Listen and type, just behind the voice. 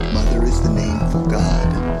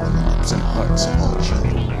Thanks a lot,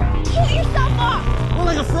 children. Kill yourself off! More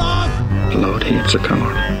like a frog! Blood hates a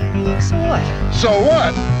coward. So what? So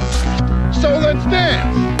what? So let's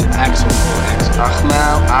dance! Axel. Ach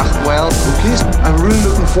nou, ach wel. Cookies? I'm really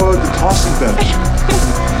looking forward to tossing them. I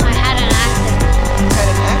had an accident. You had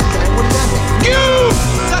an accident? What does that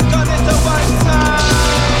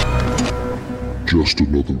mean? Just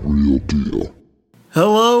another real deal.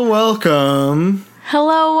 Hello, welcome.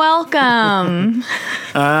 Hello, welcome.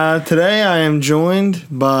 Today I am joined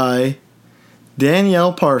by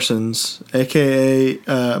Danielle Parsons,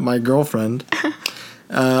 a.k.a. my girlfriend.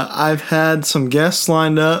 I've had some guests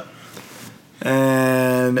lined up,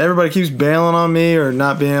 and everybody keeps bailing on me or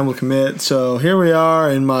not being able to commit. So here we are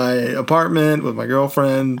in my apartment with my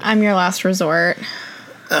girlfriend. I'm your last resort.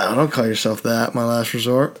 Oh, don't call yourself that, my last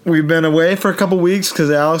resort. We've been away for a couple weeks because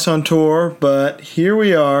Alex on tour, but here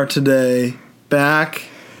we are today, back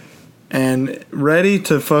and ready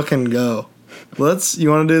to fucking go. You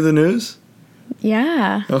want to do the news?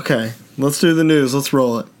 Yeah. Okay, let's do the news. Let's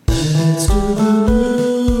roll it.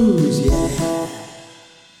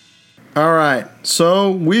 All right,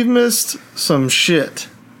 so we've missed some shit.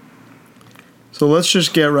 So let's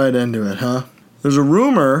just get right into it, huh? There's a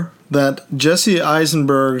rumor that Jesse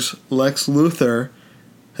Eisenberg's Lex Luthor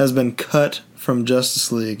has been cut from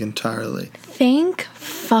Justice League entirely. Thank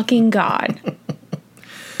fucking God.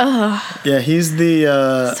 Ugh. Yeah, he's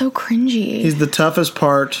the So cringy. he's the toughest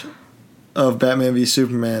part of Batman v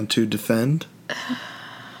Superman to defend.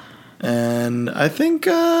 And I think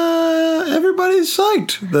everybody's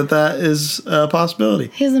psyched that is a possibility.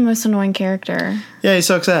 He's the most annoying character. Yeah, he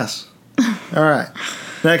sucks ass. All right.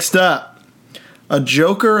 Next up, a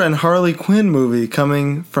Joker and Harley Quinn movie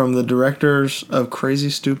coming from the directors of Crazy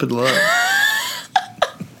Stupid Love.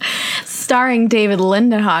 Starring David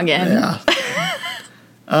Lindenhagen. Yeah.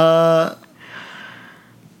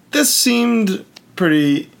 This seemed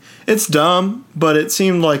pretty... It's dumb, but it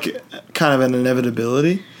seemed like kind of an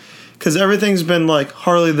inevitability. Because everything's been like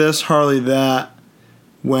Harley this, Harley that,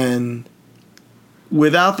 when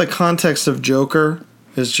without the context of Joker,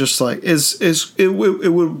 it's just like it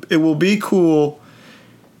will be cool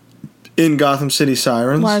in Gotham City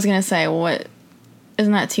Sirens. Well, I was gonna say, what?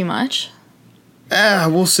 Isn't that too much?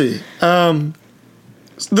 We'll see.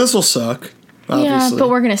 This will suck. Obviously. Yeah, but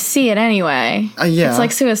we're gonna see it anyway. Yeah, it's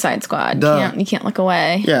like Suicide Squad. Duh. You can't look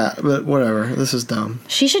away. Yeah, but whatever. This is dumb.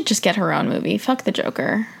 She should just get her own movie. Fuck the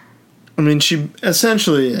Joker. I mean, she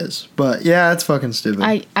essentially is, but yeah, it's fucking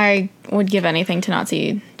stupid. I would give anything to not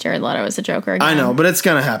see Jared Leto as a Joker again. I know, but it's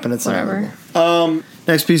gonna happen. It's whatever. inevitable.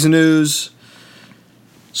 Next piece of news.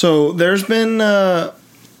 So there's been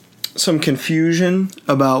some confusion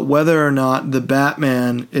about whether or not the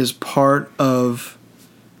Batman is part of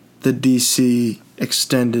the DC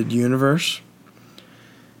extended universe.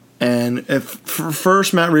 And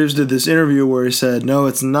first Matt Reeves did this interview where he said, no,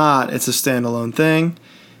 it's not. It's a standalone thing.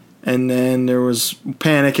 And then there was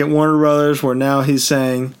panic at Warner Brothers where now he's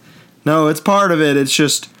saying, no, it's part of it. It's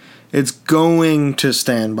just, it's going to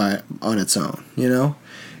stand on its own, you know?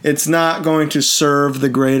 It's not going to serve the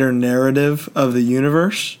greater narrative of the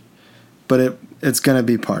universe, but it's going to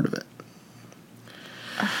be part of it.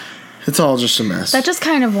 It's all just a mess. That just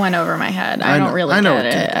kind of went over my head. I don't really get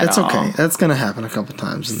it at It's all. okay. That's going to happen a couple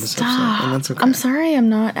times in this episode, and that's okay. I'm sorry I'm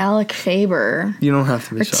not Alec Faber. You don't have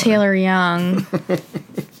to be or sorry. Taylor Young.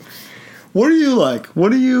 What do you like? What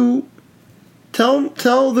do you...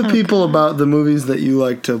 Tell the people about the movies that you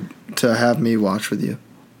like to have me watch with you.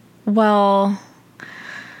 Well,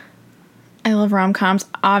 I love rom-coms,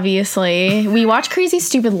 obviously. We watch Crazy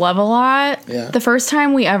Stupid Love a lot. Yeah. The first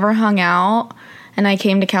time we ever hung out and I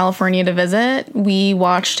came to California to visit, we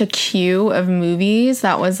watched a queue of movies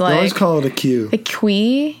that was like... I always call it a queue. A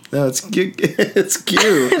queue? No, it's queue. The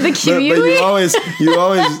queue? But you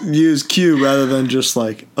always use queue rather than just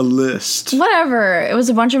like a list. Whatever. It was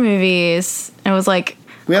a bunch of movies. It was like...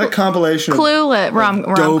 We had a compilation Clueless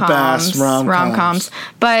of dope-ass rom-coms.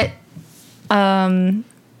 But, I mean,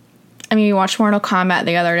 we watched Mortal Kombat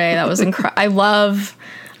the other day. That was incredible. I love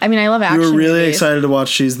action You were really movies. excited to watch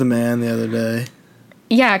She's the Man the other day.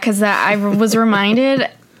 Yeah, because I was reminded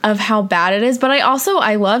of how bad it is. But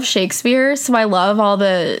I love Shakespeare, so I love all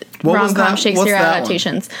the rom-com Shakespeare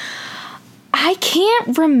adaptations. I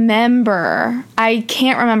can't remember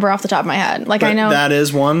off the top of my head. Like, I know that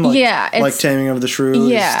is one. Like, yeah, like Taming of the Shrew.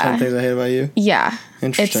 Yeah, 10 Things I Hate About You. Yeah,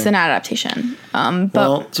 Interesting. It's an adaptation. But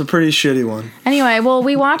well, it's a pretty shitty one. Anyway, well,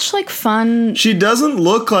 we watched like fun. She doesn't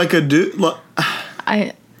look like a dude. Well,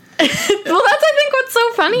 that's I think what's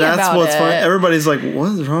so funny about it. That's what's funny. Everybody's like,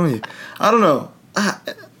 "What is wrong with you?" I don't know.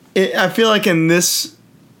 I feel like in this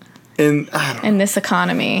In this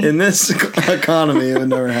economy. In this economy, it would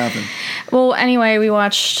never happen. Well, anyway, we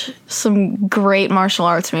watched some great martial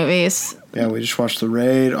arts movies. Yeah, we just watched The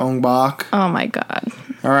Raid, Ong Bak. Oh my god.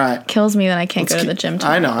 All right. Kills me that I can't go to the gym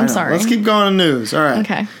tomorrow. I know. I'm sorry. Let's keep going to news. All right.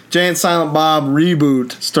 Okay. Jay and Silent Bob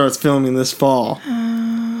reboot starts filming this fall.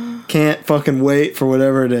 Can't fucking wait for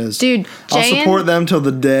whatever it is. Dude, I'll support them till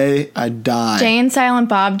the day I die. Jay and Silent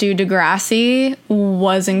Bob do Degrassi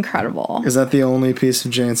was incredible. Is that the only piece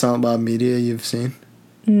of Jay and Silent Bob media you've seen?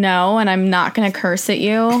 No, and I'm not going to curse at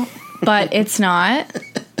you, but it's not.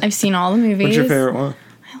 I've seen all the movies. What's your favorite one?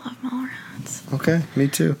 I love Mallrats. Okay, me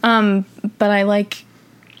too. But I like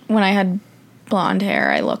when I had blonde hair,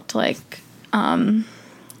 I looked like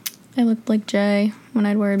Jay when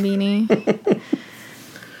I'd wear a beanie.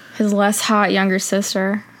 His less hot younger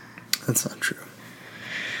sister. That's not true.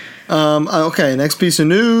 Okay, next piece of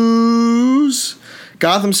news.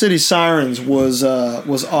 Gotham City Sirens was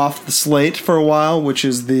off the slate for a while, which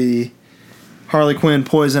is the Harley Quinn,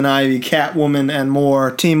 Poison Ivy, Catwoman, and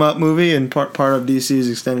more team-up movie and part of DC's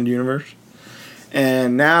extended universe.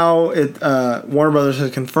 And now Warner Brothers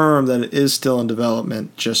has confirmed that it is still in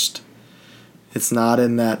development, just it's not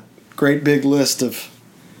in that great big list of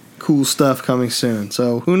cool stuff coming soon.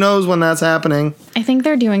 So who knows when that's happening. I think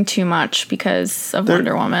they're doing too much because of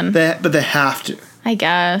Wonder Woman. But they have to. I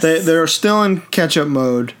guess. They're still in catch-up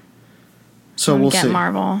mode. So we'll see.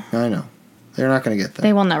 Marvel. I know. They're not going to get that.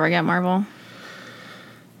 They will never get Marvel.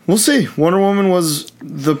 We'll see. Wonder Woman was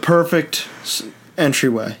the perfect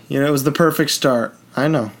entryway. It was the perfect start. I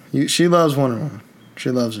know. She loves Wonder Woman.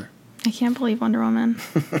 She loves her. I can't believe Wonder Woman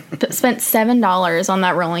spent $7 on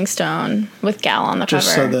that Rolling Stone with Gal on the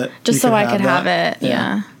cover. Just so I could have it.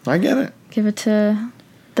 Yeah. I get it. Give it to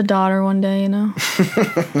the daughter one day,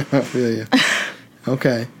 I feel you.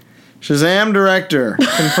 Okay. Shazam director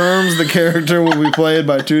confirms the character will be played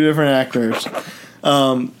by two different actors.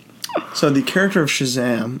 So the character of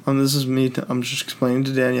Shazam, this is me. I'm just explaining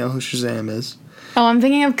to Danielle who Shazam is. Oh, I'm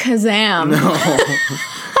thinking of Kazam. No.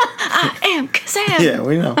 I am Kazam. Yeah,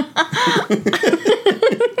 we know.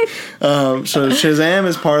 So Shazam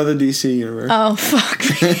is part of the DC universe. Oh, fuck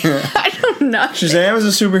me. I don't know. Shazam is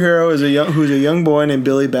a superhero who's a young boy named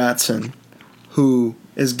Billy Batson who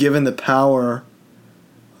is given the power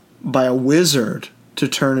by a wizard to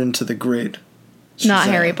turn into the great Shazam. Not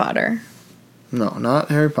Harry Potter. No, not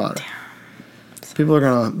Harry Potter. Damn. People are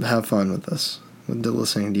going to have fun with this, with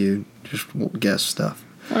listening to you just guess stuff.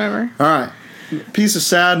 Whatever. All right. Piece of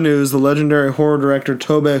sad news. The legendary horror director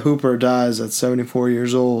Tobe Hooper dies at 74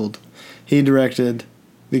 years old. He directed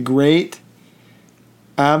the great,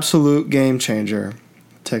 absolute game changer,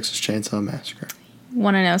 Texas Chainsaw Massacre.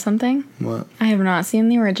 Want to know something? What? I have not seen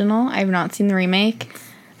the original. I have not seen the remake.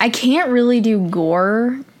 I can't really do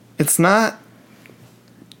gore. It's not...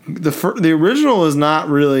 The original is not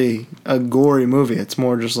really a gory movie. It's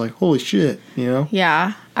more just like, holy shit,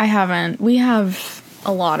 Yeah, I haven't. We have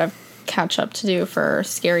a lot of catch up to do for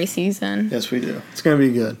scary season. Yes, we do. It's going to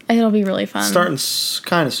be good. It'll be really fun. Starting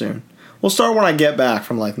kind of soon. We'll start when I get back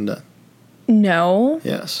from Life and Death. No.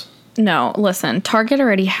 Yes. No, listen. Target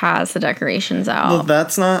already has the decorations out. Look,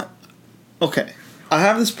 that's not... Okay. I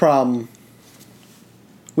have this problem.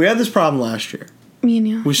 We had this problem last year. Me and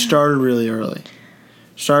you. We started really early.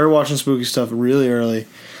 Started watching spooky stuff really early.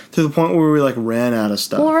 To the point where we, ran out of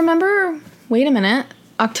stuff. Well, remember... Wait a minute.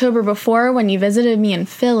 October before when you visited me in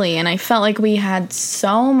Philly and I felt like we had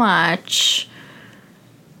so much.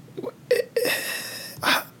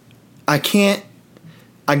 I can't.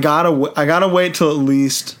 I gotta wait till at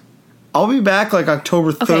least. I'll be back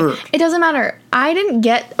October 3rd. Okay, it doesn't matter. I didn't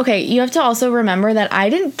get. Okay, you have to also remember that I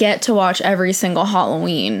didn't get to watch every single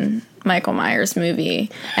Halloween Michael Myers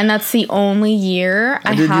movie, and that's the only year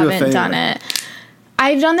I haven't done it.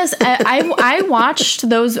 I've done this. I watched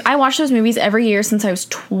those. I watched those movies every year since I was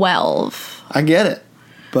 12. I get it,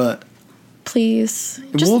 but please,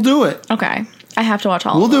 we'll do it. Okay, I have to watch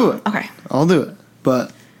all. We'll of them. do it. Okay, I'll do it,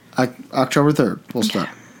 but October 3rd we'll start.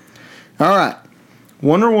 All right,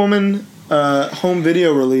 Wonder Woman home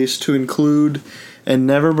video release to include a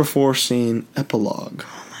never before seen epilogue.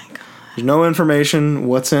 There's no information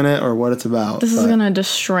what's in it or what it's about. This is going to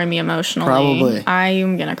destroy me emotionally. Probably. I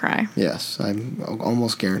am going to cry. Yes, I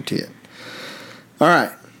almost guarantee it. All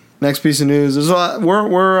right. Next piece of news. There's a lot,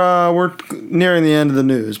 we're nearing the end of the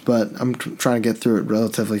news, but I'm trying to get through it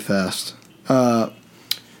relatively fast.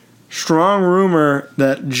 Strong rumor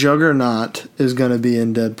that Juggernaut is going to be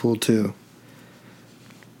in Deadpool 2.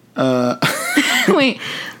 Wait.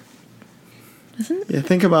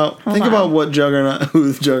 Think about what Juggernaut,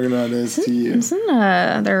 who Juggernaut is to you. Isn't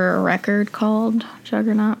there a record called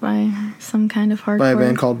Juggernaut by some kind of hardcore? By a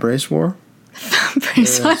band called Brace War?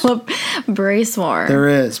 I love Brace War. There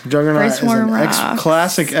is. Juggernaut Brace is War an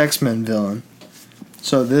classic X-Men villain.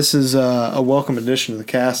 So this is a welcome addition to the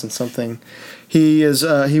cast and something. He was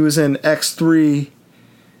in X3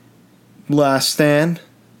 Last Stand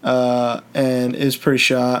and is pretty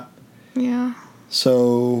shot. Yeah.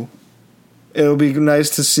 So it'll be nice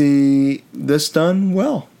to see this done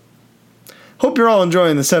well. Hope you're all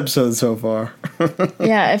enjoying this episode so far.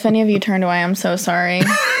 Yeah, if any of you turned away, I'm so sorry.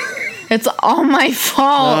 It's all my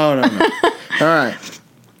fault. No. All right.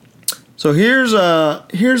 So here's a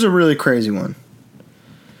really crazy one.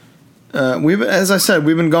 As I said,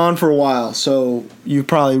 we've been gone for a while, so you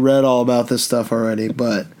probably read all about this stuff already.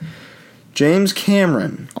 But James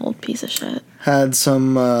Cameron, old piece of shit, had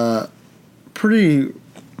some pretty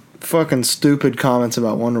fucking stupid comments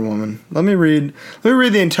about Wonder Woman. Let me read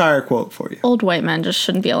the entire quote for you. Old white men just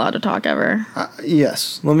shouldn't be allowed to talk ever.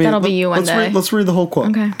 Yes. That'll be you one day. Let's read the whole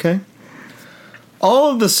quote. Okay.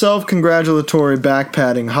 All of the self-congratulatory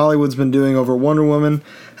back-patting Hollywood's been doing over Wonder Woman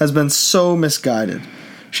has been so misguided.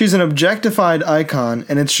 She's an objectified icon,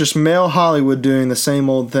 and it's just male Hollywood doing the same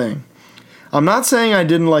old thing. I'm not saying I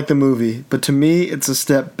didn't like the movie, but to me, it's a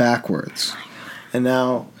step backwards. And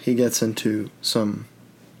now he gets into some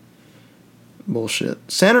bullshit.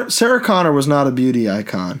 Sarah Connor was not a beauty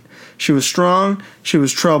icon. She was strong, she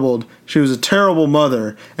was troubled, she was a terrible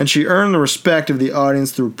mother, and she earned the respect of the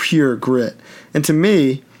audience through pure grit. And to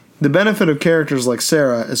me, the benefit of characters like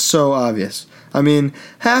Sarah is so obvious. I mean,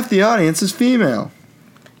 half the audience is female.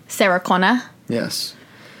 Sarah Connor. Yes.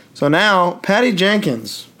 So now, Patty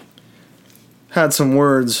Jenkins had some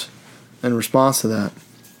words in response to that.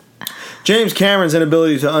 James Cameron's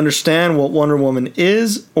inability to understand what Wonder Woman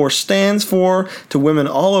is or stands for to women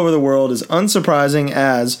all over the world is unsurprising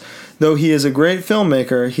as, though he is a great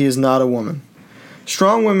filmmaker, he is not a woman.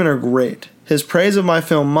 Strong women are great. His praise of my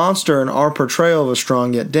film Monster and our portrayal of a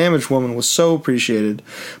strong yet damaged woman was so appreciated.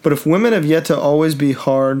 But if women have yet to always be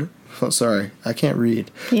hard... Oh, sorry, I can't read.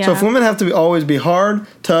 Yeah. So if women have to always be hard,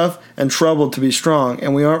 tough, and troubled to be strong,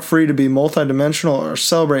 and we aren't free to be multidimensional or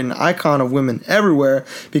celebrate an icon of women everywhere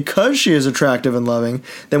because she is attractive and loving,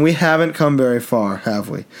 then we haven't come very far, have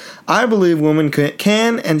we? I believe women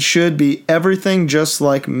can and should be everything just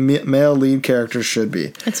like male lead characters should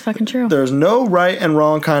be. It's fucking true. There's no right and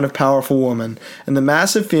wrong kind of powerful woman, and the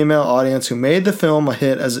massive female audience who made the film a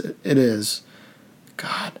hit as it is,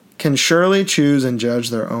 God, can surely choose and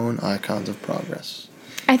judge their own icons of progress.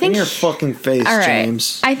 I think in your fucking face, all right.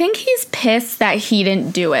 James. I think he's pissed that he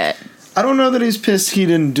didn't do it. I don't know that he's pissed he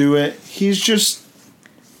didn't do it. He's just...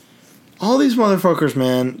 All these motherfuckers,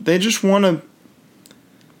 man, they just want to...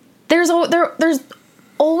 There's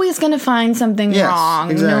always going to find something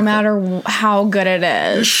wrong, exactly. No matter how good it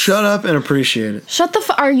is. Just shut up and appreciate it. Shut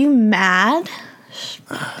the Are you mad?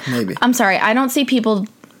 Maybe. I'm sorry, I don't see people...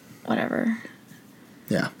 Whatever.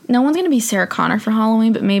 Yeah. No one's going to be Sarah Connor for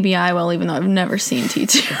Halloween, but maybe I will, even though I've never seen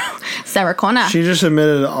T2. Sarah Connor. She just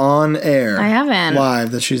admitted on air. I haven't.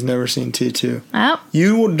 Live that she's never seen T2. Oh.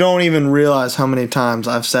 You don't even realize how many times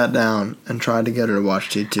I've sat down and tried to get her to watch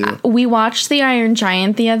T2. We watched The Iron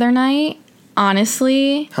Giant the other night.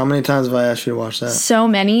 Honestly. How many times have I asked you to watch that? So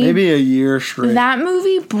many. Maybe a year straight. That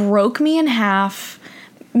movie broke me in half.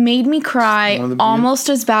 Made me cry almost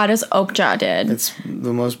as bad as Okja did. It's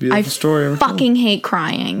the most beautiful story ever. I fucking hate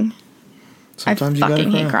crying. Sometimes you fucking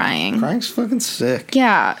gotta hate crying. Crying's fucking sick.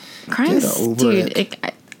 Yeah, crying's dude.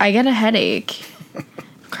 It. I get a headache.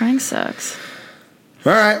 Crying sucks.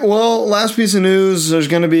 All right, well, last piece of news. There's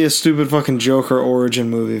going to be a stupid fucking Joker origin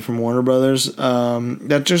movie from Warner Brothers.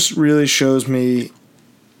 That just really shows me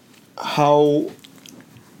how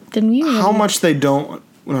much they don't.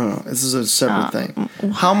 No, this is a separate thing.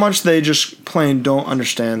 How much they just plain don't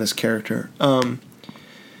understand this character.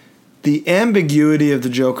 The ambiguity of the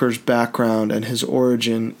Joker's background and his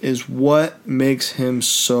origin is what makes him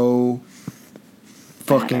so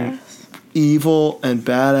fucking evil and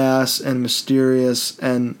badass and mysterious,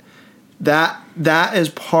 and that is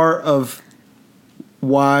part of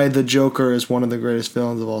why the Joker is one of the greatest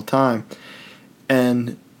villains of all time.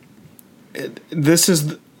 And this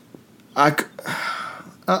is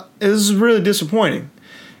really disappointing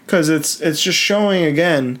because it's just showing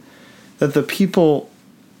again that the people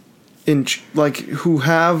who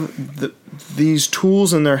have these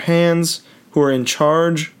tools in their hands, who are in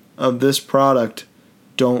charge of this product,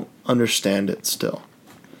 don't understand it still.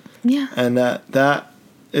 Yeah. And that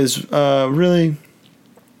is really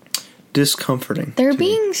discomforting.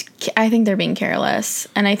 I think they're being careless,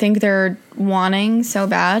 and I think they're wanting so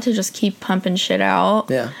bad to just keep pumping shit out.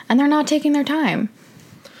 Yeah. And they're not taking their time.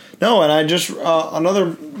 No, and I just another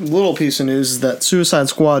little piece of news is that Suicide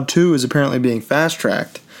Squad 2 is apparently being fast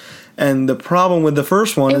tracked, and the problem with the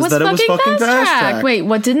first one is that it was fucking fast tracked. Wait,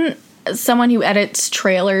 what didn't someone who edits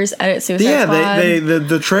trailers edit Suicide Squad? Yeah,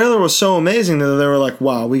 the trailer was so amazing that they were like,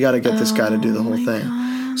 "Wow, we got to get this guy to do the whole thing."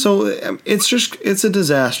 God. So it's a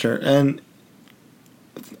disaster, and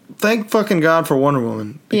thank fucking God for Wonder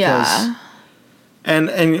Woman. Because,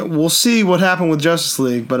 and we'll see what happened with Justice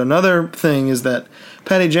League. But another thing is that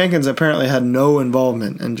Patty Jenkins apparently had no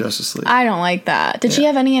involvement in Justice League. I don't like that. Did she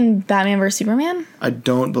have any in Batman vs Superman? I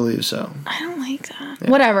don't believe so. I don't like that. Yeah.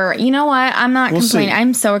 Whatever. You know what? I'm not complaining. See.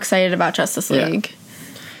 I'm so excited about Justice League. Yeah.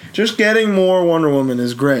 Just getting more Wonder Woman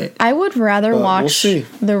is great. I would rather watch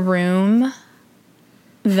The Room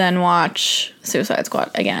than watch Suicide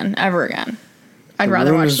Squad ever again. I'd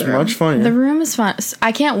rather watch The Room. Much funnier. The Room is fun.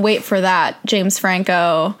 I can't wait for that. James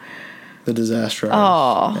Franco. The disaster.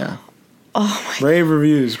 Oh. Yeah. Oh my Rave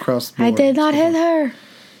reviews across the board. I did not hit her.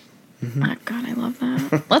 Mm-hmm. Oh God, I love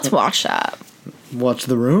that. Let's watch that. Watch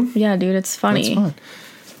The Room? Yeah, dude, it's funny. That's fun.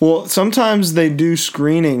 Well, sometimes they do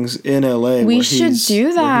screenings in LA. We should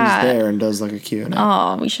do that. Where he's there and does like a Q&A.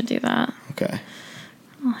 Oh, we should do that. Okay.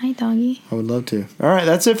 Oh, hi, doggy. I would love to. All right,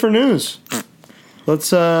 that's it for news.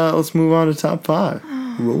 Let's move on to top 5.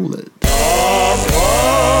 Roll it.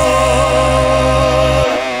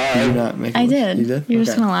 Did you not make it? I did. You did? You're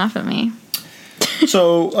just gonna laugh at me.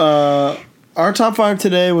 So, our top 5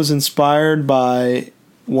 today was inspired by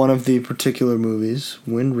one of the particular movies,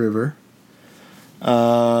 Wind River.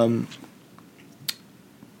 The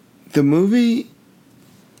movie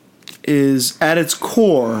is, at its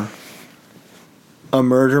core, a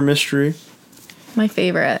murder mystery. My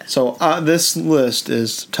favorite. So this list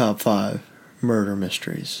is top 5 murder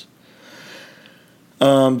mysteries.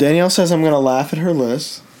 Danielle says I'm going to laugh at her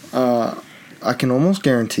list. I can almost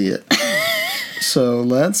guarantee it. So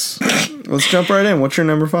let's jump right in. What's your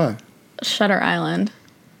number 5? Shutter Island.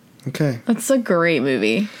 Okay. That's a great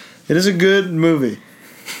movie. It is a good movie.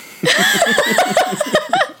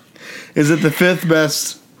 Is it the 5th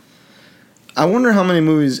best? I wonder how many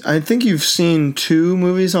movies. I think you've seen 2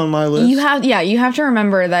 movies on my list. You have to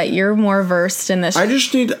remember that you're more versed in this.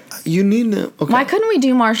 You need to. Okay. Why couldn't we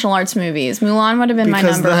do martial arts movies? Mulan would have been my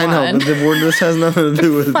number 1. I know, but this has nothing to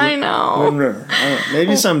do with I know. Wind River.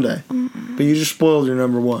 Maybe someday. But you just spoiled your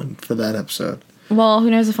number 1 for that episode. Well,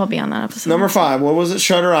 who knows if I'll be on that episode. Number 5, what was it?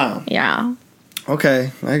 Shutter Island. Yeah.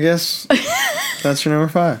 Okay, I guess that's your number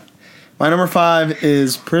 5. My number 5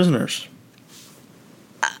 is Prisoners.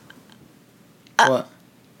 What?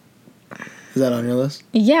 Is that on your list?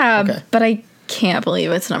 Yeah, okay. But I can't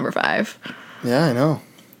believe it's number 5. Yeah, I know.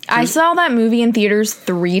 I saw that movie in theaters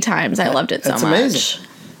 3 times. I loved it so much. That's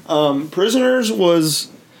amazing. Prisoners was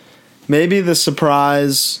maybe the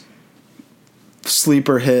surprise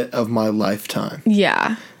sleeper hit of my lifetime.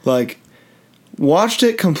 Yeah. Like, watched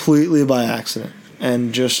it completely by accident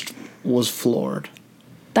and just was floored.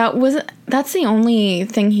 That's the only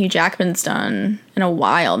thing Hugh Jackman's done in a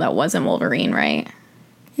while that wasn't Wolverine, right?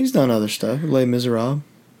 He's done other stuff. Les Miserables.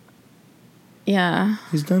 Yeah.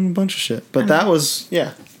 He's done a bunch of shit. But that was,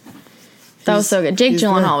 yeah. That was so good. Jake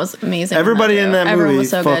Gyllenhaal was amazing. Everybody in that movie was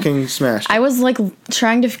so fucking good. smashed it. I was like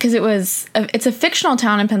trying to, because it's a fictional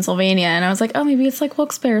town in Pennsylvania, and I was like, oh, maybe it's like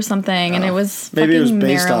Wilkes-Barre or something, and it was maybe fucking it was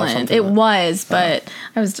based Maryland. off something. It was, but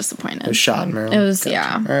I was disappointed. It was shot in Maryland. It was,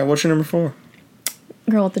 yeah. All right, what's your number 4?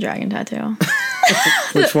 Girl with the Dragon Tattoo.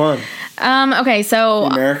 Which one? Okay, so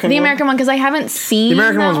the American one, because I haven't seen the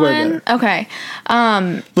American one's one. way better. Okay.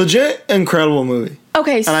 Legit and movie.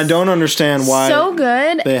 Okay, and I don't understand why so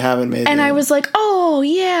good. They haven't made it. And I was like, oh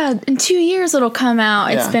yeah, in 2 years it'll come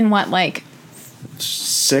out. It's been what, like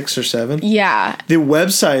 6 or 7? Yeah. The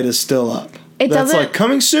website is still up. That's like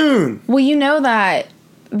coming soon. Well, you know that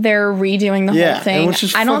they're redoing the whole thing. Which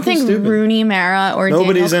is I don't think stupid. Rooney Mara or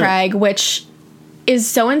Daniel Craig, which is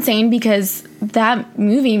so insane because that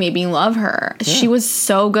movie made me love her. Yeah. She was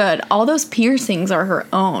so good. All those piercings are her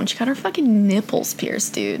own. She got her fucking nipples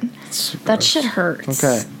pierced, dude. That shit hurts.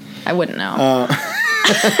 Okay. I wouldn't know.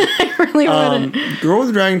 I really wouldn't. Girl with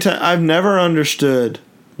the Dragon Tattoo, I've never understood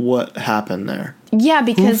what happened there. Yeah,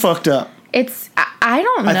 because who fucked up? It's I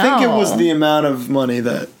don't know. I think it was the amount of money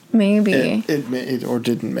that maybe it made or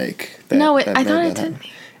didn't make. I thought it did.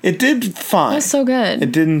 It did fine. It was so good.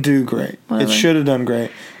 It didn't do great. Whatever. It should have done great.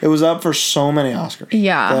 It was up for so many Oscars.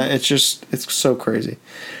 Yeah. It's so crazy.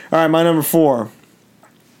 All right, my number 4.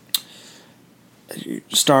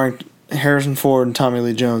 Starring Harrison Ford and Tommy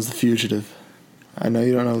Lee Jones, The Fugitive. I know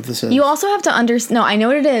you don't know what this is. You also have to understand. No, I know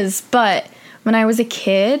what it is, but when I was a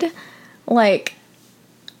kid, like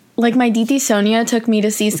my Diti Sonia took me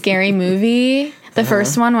to see Scary Movie, the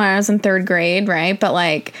first one when I was in 3rd grade, right? But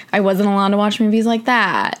like I wasn't allowed to watch movies like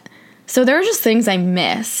that. So there were just things I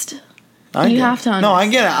missed. You have to understand. No, I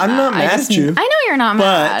get it. I'm not mad at you. I know you're not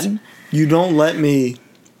but mad. You don't let me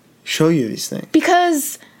show you these things.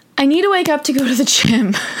 Because I need to wake up to go to the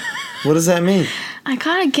gym. What does that mean? I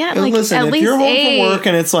gotta get Listen, at if least you're home 8. from work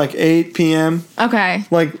and it's like 8 p.m. Okay.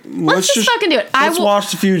 Like, let's just fucking do it. Let's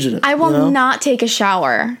watch The Fugitive. I will not take a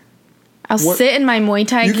shower. I'll sit in my Muay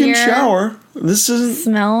Thai gear. You can shower. This isn't...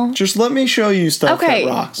 Smell. Just let me show you stuff that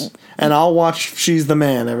rocks. And I'll watch She's the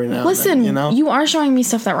Man every now and then, you know? You are showing me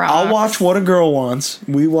stuff that rocks. I'll watch What a Girl Wants.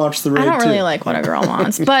 We watch The Raid 2. I don't really like What a Girl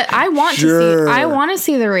Wants, but I want to see... I want to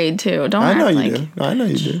see The Raid 2. Don't I know act you like... do. I know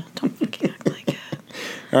you do. Don't fucking act like it.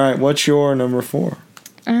 All right, what's your number 4?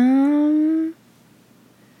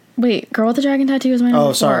 Wait, Girl with the Dragon Tattoo is my number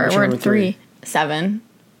 4. Sorry, We're number at 3. 7.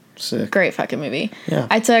 Sick. Great fucking movie. Yeah.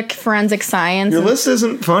 I took forensic science. Your list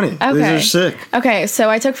isn't funny. Okay. These are sick. Okay, so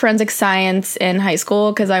I took forensic science in high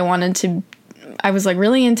school because I was like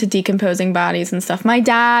really into decomposing bodies and stuff. My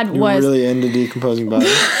dad was really into decomposing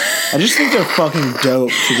bodies. I just think they're fucking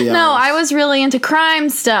dope, to be honest. No, I was really into crime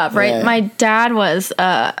stuff, right? Yeah. My dad was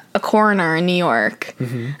a coroner in New York,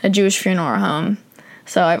 a Jewish funeral home.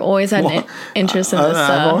 So I've always had an interest in this stuff.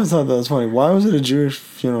 I've always thought that was funny. Why was it a Jewish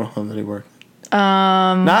funeral home that he worked?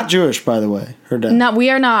 Not Jewish, by the way. Her dad. No, we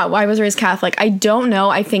are not. I was raised Catholic. I don't know.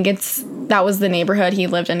 I think that was the neighborhood he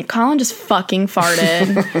lived in. Colin just fucking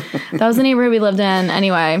farted. That was the neighborhood we lived in.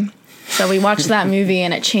 Anyway, so we watched that movie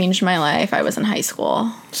and it changed my life. I was in high school.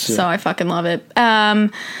 So I fucking love it.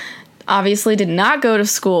 Obviously did not go to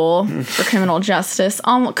school for criminal justice.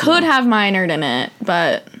 Could have minored in it,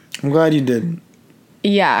 but... I'm glad you didn't.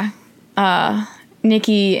 Yeah.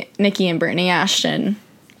 Nikki and Brittany Ashton.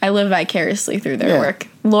 I live vicariously through their work.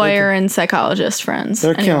 Lawyer and psychologist friends.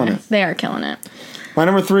 They're killing it. They are killing it. My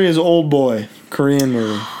number 3 is Old Boy, Korean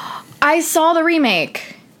movie. I saw the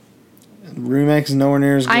remake. The remake's nowhere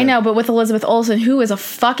near as good. I know, but with Elizabeth Olsen, who is a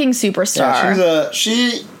fucking superstar.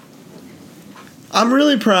 Yeah, I'm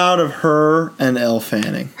really proud of her and Elle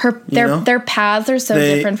Fanning. Their paths are so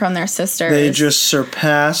different from their sisters. They just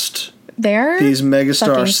surpassed these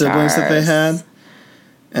megastar siblings that they had.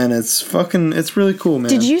 And it's really cool, man.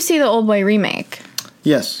 Did you see the Old Boy remake?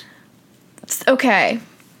 Yes. Okay.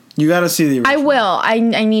 You gotta see the original. I will.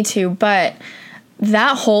 I need to, but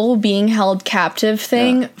that whole being held captive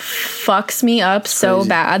thing fucks me up so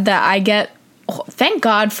bad that I get... Thank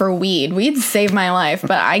God for weed. Weed saved my life,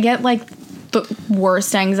 but I get like the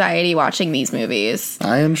worst anxiety watching these movies.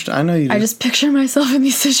 I understand. I know you do. I just picture myself in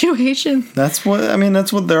these situations. That's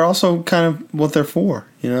what they're also kind of what they're for,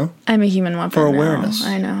 you know? I'm a human weapon. For awareness.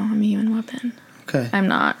 I know. I'm a human weapon. Okay. I'm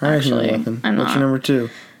not, All right, actually. human weapon. I'm What's not. your number 2?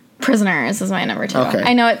 Prisoners is my number 2. Okay.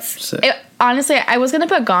 I know honestly, I was going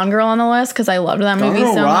to put Gone Girl on the list because I loved that movie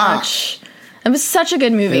so much. It was such a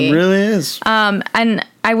good movie. It really is. And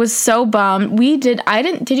I was so bummed.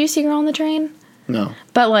 Did you see Girl on the Train? No.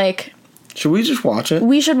 But like... Should we just watch it?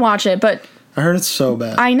 We should watch it, but... I heard it's so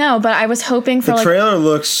bad. I know, but I was hoping for the trailer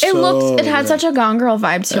looks so it had such a Gone Girl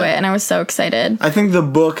vibe to it, and I was so excited. I think the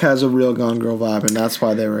book has a real Gone Girl vibe, and that's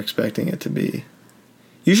why they were expecting it to be.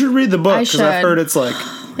 You should read the book, because I've heard it's like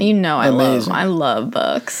amazing. I love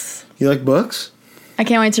books. You like books? I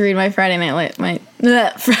can't wait to read my Friday Night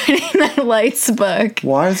Lights book.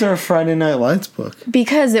 Why is there a Friday Night Lights book?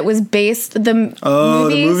 Because it was based the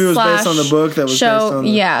movie was based on the book that was based on the...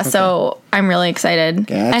 Yeah, okay. So I'm really excited.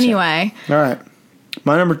 Gotcha. Anyway. All right.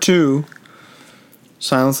 My number 2,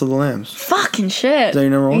 Silence of the Lambs. Fucking shit. Is that your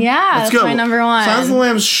number 1? Yeah, that's my number 1. Silence of the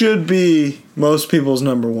Lambs should be most people's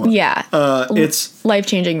number 1. Yeah. It's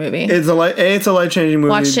life-changing movie. It's a life-changing movie.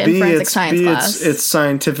 Watched it in forensic science class. It's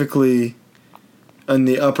scientifically in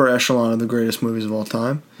the upper echelon of the greatest movies of all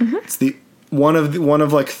time. Mm-hmm. It's one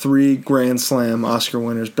of like 3 Grand Slam Oscar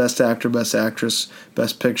winners: Best Actor, Best Actress,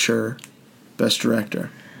 Best Picture, Best Director.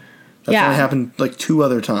 That's only happened like 2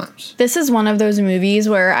 other times. This is one of those movies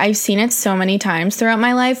where I've seen it so many times throughout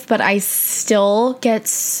my life, but I still get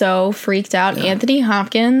so freaked out. Yeah. Anthony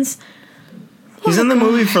Hopkins. He's in the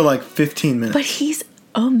movie for like 15 minutes. But he's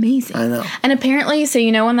amazing. I know. And apparently, so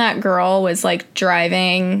you know when that girl was like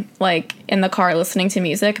driving like in the car listening to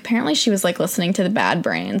music, apparently she was like listening to the Bad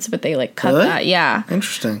Brains, but they like cut that. Yeah.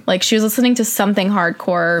 Interesting. Like she was listening to something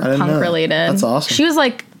hardcore punk related. That's awesome. She was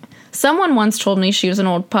like, someone once told me she was an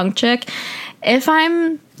old punk chick. If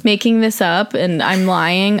I'm making this up and I'm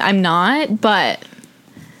lying, I'm not, but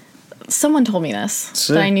someone told me this.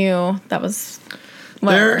 That I knew that was...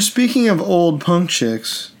 Whatever. Speaking of old punk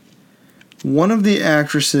chicks, one of the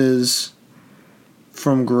actresses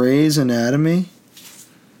from Grey's Anatomy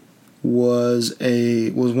was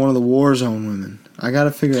one of the Warzone women. I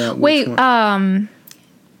gotta figure out which one.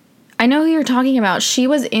 I know who you're talking about. She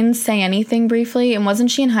was in Say Anything briefly, and wasn't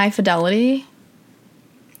she in High Fidelity?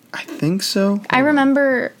 I think so. I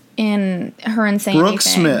remember in her in Say Brooke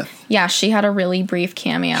Anything. Smith. Yeah, she had a really brief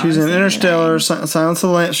cameo. She's in Say Interstellar, Anything. Silence of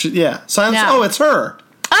the Lambs. Silence. Yeah. Oh, it's her.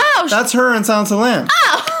 Oh, That's her in Silence of the Lambs.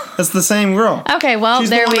 Oh. That's the same girl. Okay, well, She's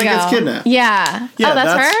there the one we that go. gets kidnapped. Yeah. Oh,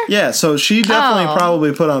 that's her? Yeah, so she definitely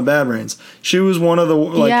probably put on Bad Brains. She was one of the,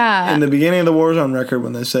 in the beginning of the Warzone record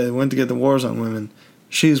when they say they went to get the Warzone women,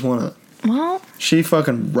 she's one of them. Well, she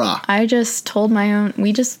fucking rocked. I just told my own,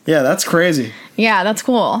 Yeah, that's crazy. Yeah, that's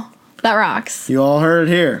cool. That rocks. You all heard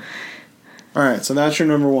it here. All right, so that's your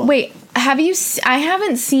number one. Wait, I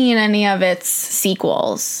haven't seen any of its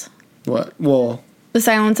sequels. What? Well, the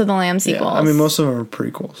Silence of the Lambs sequels. Yeah, I mean, most of them are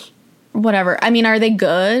prequels. Whatever. I mean, are they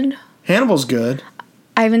good? Hannibal's good.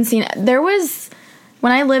 I haven't seen it. There was,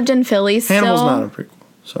 when I lived in Philly Hannibal's not a prequel.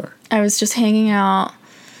 Sorry. I was just hanging out.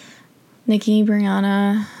 Nikki,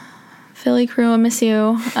 Brianna, Philly crew, I miss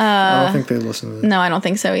you. I don't think they listen to this. No, I don't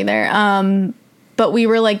think so either. But we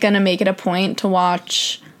were like going to make it a point to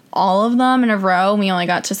watch all of them in a row. We only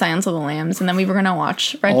got to Silence of the Lambs, and then we were going to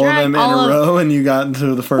watch Red all Dragon. of them in a row, and you got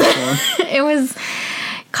into the first one. It was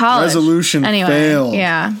college. Resolution failed.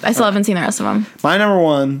 Yeah, I still haven't seen the rest of them. My number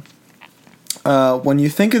one, when you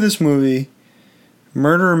think of this movie,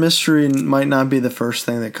 murder mystery might not be the first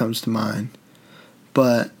thing that comes to mind,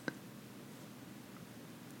 but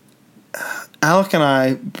Alec and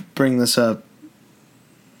I bring this up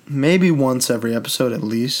maybe once every episode at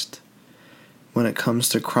least when it comes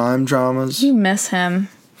to crime dramas. You miss him.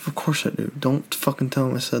 Of course I do. Don't fucking tell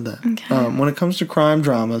him I said that. Okay. When it comes to crime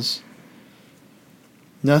dramas,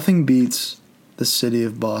 nothing beats the city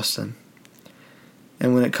of Boston.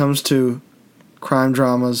 And when it comes to crime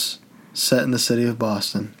dramas set in the city of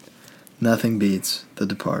Boston, nothing beats The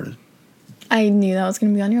Departed. I knew that was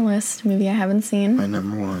going to be on your list. Movie I haven't seen. My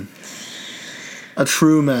number one. A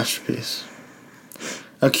true masterpiece.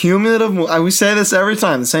 A cumulative... We say this every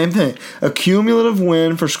time, the same thing. A cumulative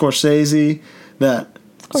win for Scorsese that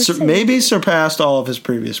maybe surpassed all of his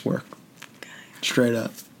previous work. Straight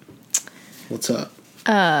up. What's up?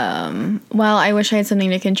 Well, I wish I had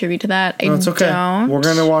something to contribute to that. I it's okay. don't. We're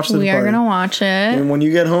going to watch The Departed. We are going to watch it. And when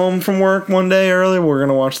you get home from work one day early, we're going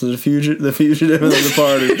to watch The Fugitive and The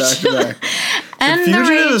Departed back to back. And The Fugitive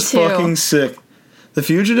Raid is 2. fucking sick. The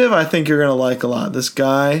Fugitive, I think you're going to like a lot. This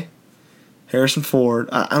guy, Harrison Ford.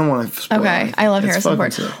 I don't want to spoil anything. I love It's Harrison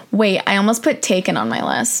fucking Ford. sick. Wait, I almost put Taken on my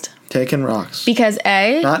list. Taken rocks. Because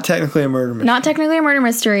Not technically a murder mystery. not technically a murder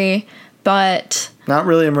mystery, but Not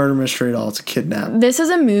really a murder mystery at all. It's a kidnap. this is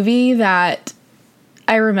a movie that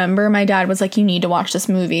I remember my dad was like, you need to watch this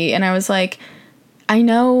movie. And I was like, I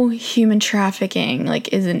know human trafficking,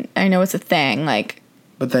 I know it's a thing.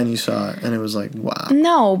 But then you saw it, and it was like, wow.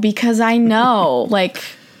 No, because I know,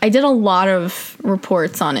 I did a lot of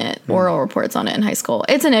reports on it, oral reports on it in high school.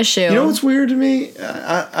 It's an issue. You know what's weird to me?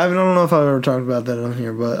 I don't know if I've ever talked about that on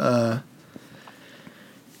here, but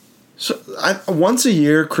once a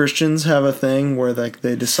year, Christians have a thing where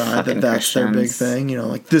they decide Fucking that's their big Christians. thing. You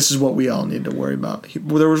know, this is what we all need to worry about.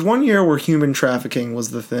 There was one year where human trafficking was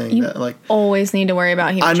the thing that always need to worry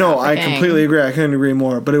about human I know, trafficking. I completely agree. I couldn't agree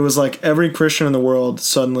more. But it was every Christian in the world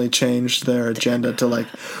suddenly changed their agenda to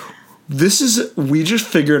we just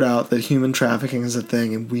figured out that human trafficking is a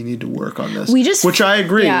thing and we need to work on this. Which I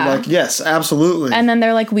agree. Yeah. Yes, absolutely. And then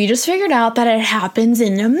they're like, we just figured out that it happens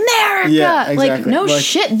in America. Yeah, exactly. No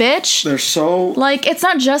shit, bitch. They're so... it's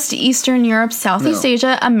not just Eastern Europe, Southeast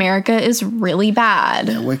Asia. America is really bad.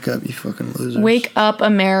 Yeah, wake up, you fucking losers. Wake up,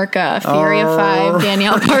 America. Theory of Five,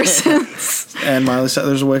 Danielle Parsons. And Miley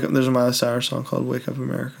Cyrus. There's a Miley Cyrus song called Wake Up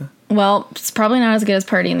America. Well, it's probably not as good as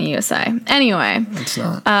Party in the USA. Anyway. It's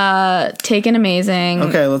not. Taken amazing.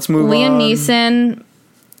 Okay, let's move on. Liam Neeson,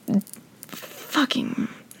 fucking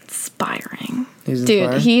inspiring. He's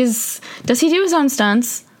Dude, inspiring? does he do his own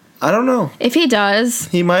stunts? I don't know. If he does,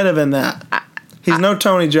 He might have been that. He's no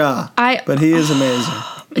Tony Jaa, but he is amazing.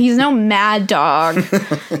 he's no Mad Dog.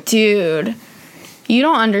 Dude, you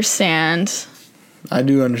don't understand. I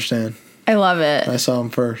do understand. I love it. I saw him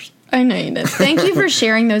first. I know you did. Thank you for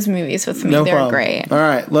sharing those movies with me. No They're problem. great. All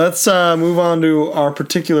right, let's move on to our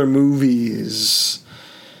particular movies.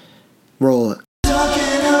 Roll it.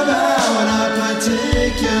 Talking about our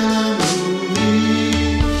particular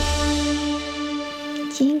movie.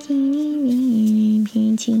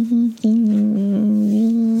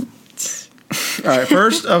 All right,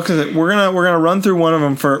 first, okay, we're gonna run through one of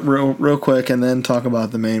them for real quick, and then talk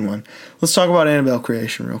about the main one. Let's talk about Annabelle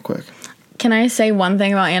Creation real quick. Can I say one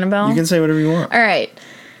thing about Annabelle? You can say whatever you want. All right.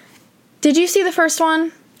 Did you see the first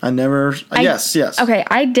one? Yes. Okay,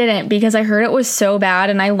 I didn't because I heard it was so bad,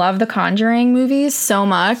 and I love the Conjuring movies so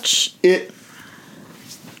much.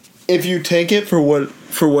 If you take it for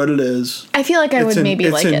what it is, I feel like I would maybe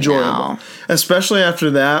like enjoyable. It now. Especially after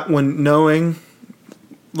that, when knowing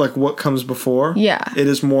like what comes before, it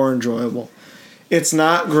is more enjoyable. It's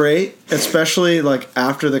not great, especially like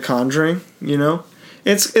after The Conjuring, you know?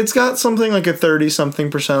 It's got something like a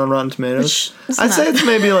 30-something% on Rotten Tomatoes. I'd say it's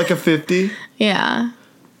maybe like a 50. Yeah.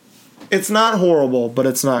 It's not horrible, but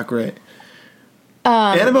it's not great.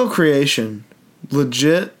 Annabelle Creation,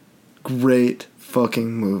 legit great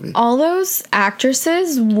fucking movie. All those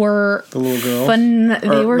actresses were the little girl.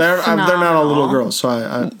 They were phenomenal. They're not all little girls, so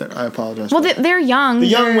I apologize. Well, they're young. The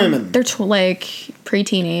young women. They're like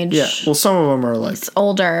pre-teenage. Yeah. Well, some of them are like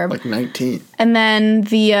older, like 19. And then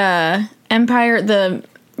the Empire, the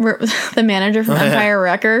manager from Empire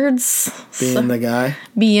Records, being the guy.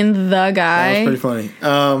 That was pretty funny.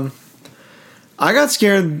 I got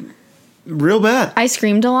scared real bad. I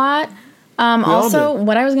screamed a lot. Also,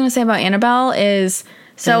 what I was going to say about Annabelle is...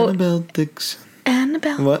 Annabelle Dixon.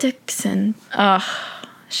 Annabelle Dixon. Ugh.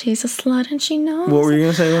 She's a slut and she knows. What were you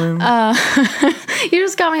going to say about him? You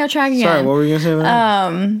just got me off track again. Sorry, what were you going to say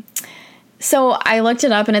about him? So I looked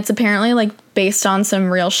it up and it's apparently like based on some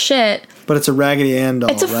real shit. But it's a Raggedy Ann doll.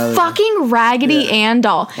 It's a fucking Raggedy Ann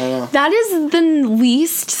doll. That is the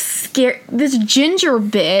least scary. This ginger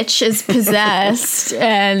bitch is possessed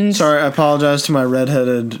and... Sorry, I apologize to my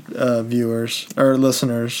redheaded viewers or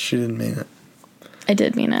listeners. She didn't mean it. I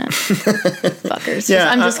did mean it. Fuckers. Yeah,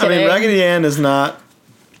 I'm just kidding. I mean, Raggedy Ann is not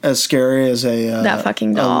as scary as that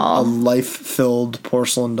fucking doll. A life-filled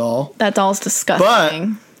porcelain doll. That doll's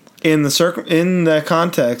disgusting. But in the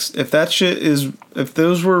context, if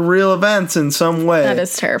those were real events in some way, that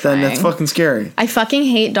is terrifying. Then that's fucking scary. I fucking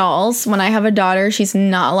hate dolls. When I have a daughter, she's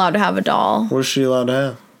not allowed to have a doll. What is she allowed to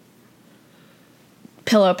have?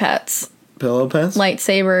 Pillow pets. Pillow pets?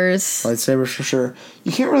 Lightsabers. Lightsabers for sure.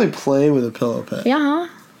 You can't really play with a pillow pet. Yeah, huh?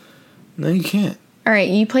 No, you can't. All right,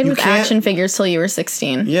 you played with action figures till you were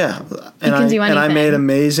 16. Yeah. You can do anything. And I made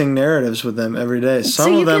amazing narratives with them every day.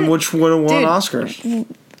 Some of them which would have won Oscars.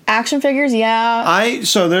 Action figures, yeah.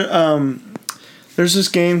 There's this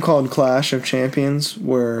game called Clash of Champions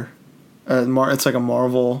where it's like a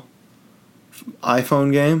Marvel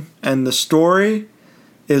iPhone game, and the story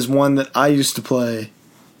is one that I used to play.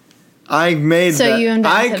 I made that. You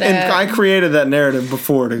invented it. I created that narrative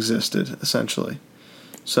before it existed, essentially.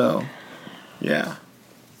 So, yeah,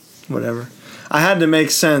 whatever. I had to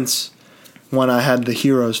make sense when I had the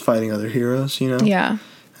heroes fighting other heroes, you know. Yeah.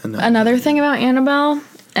 Another thing about Annabelle.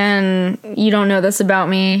 And you don't know this about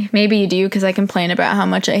me. Maybe you do, because I complain about how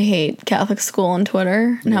much I hate Catholic school on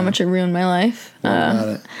Twitter and how much it ruined my life. What about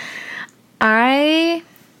it? I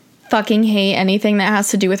fucking hate anything that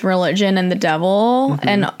has to do with religion and the devil.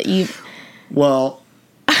 Mm-hmm. Well,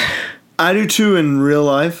 I do too in real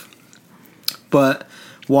life. But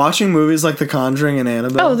watching movies like The Conjuring and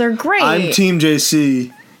Annabelle... Oh, they're great. I'm Team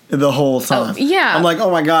JC the whole time. Oh, yeah. I'm like,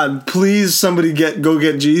 oh my God, please somebody go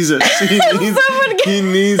get Jesus. He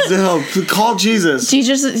needs to help. Call Jesus. He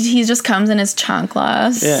just comes in his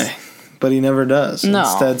chanclas. Yeah, but he never does. No.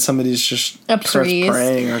 Instead, somebody's just starts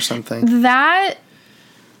praying or something. That,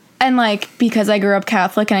 and like, because I grew up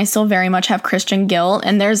Catholic and I still very much have Christian guilt,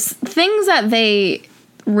 and there's things that they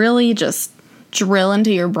really just drill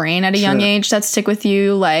into your brain at a young age that stick with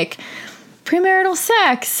you, like premarital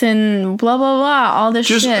sex and blah blah blah, all this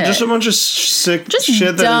shit. Just a bunch of shit that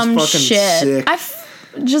is fucking sick.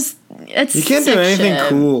 It's you can't do anything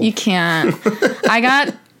cool. You can't. I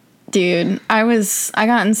got in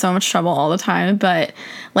so much trouble all the time, but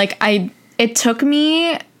like it took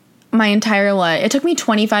me my entire life. It took me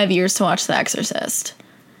 25 years to watch The Exorcist.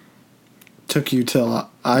 Took you till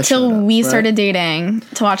we started dating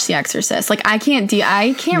to watch The Exorcist. Like I can't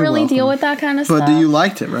really deal with that kind of stuff. But you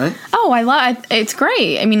liked it, right? Oh, I love it. It's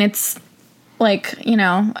great. I mean, it's like, you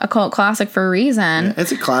know, a cult classic for a reason. Yeah,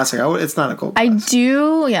 it's a classic. It's not a cult classic. I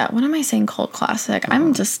do. Yeah. What am I saying? Cult classic. Oh.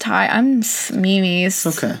 I'm just tired. I'm Mimi's.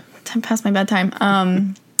 Okay. Time past my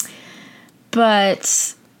bedtime.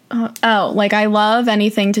 But like I love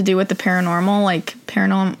anything to do with the paranormal, like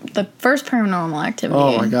the first Paranormal Activity.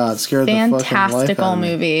 Oh my God, scared the fucking life out of me. Fantastical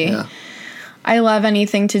movie. Yeah. I love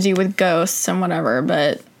anything to do with ghosts and whatever,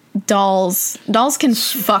 but dolls can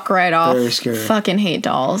fuck right off. Very scary. Fucking hate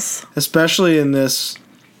dolls. Especially in this.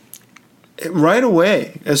 Right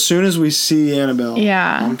away, as soon as we see Annabelle,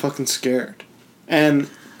 yeah, I'm fucking scared. And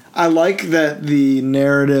I like that the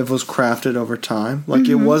narrative was crafted over time. Like,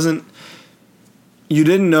 it wasn't... You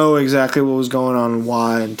didn't know exactly what was going on and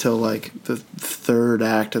why until, like, the third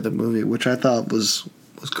act of the movie, which I thought was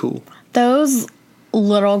cool. Those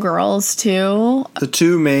little girls, too, The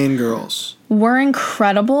two main girls. were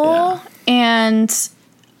incredible. Yeah. And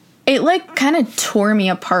it, like, kind of tore me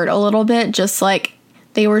apart a little bit. Just, like,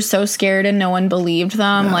 they were so scared and no one believed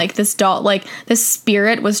them. Yeah. Like, this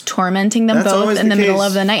spirit was tormenting them That's both always in the the middle case.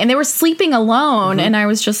 of the night. And they were sleeping alone. And I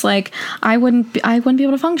was just like, I wouldn't be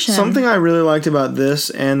able to function. Something I really liked about this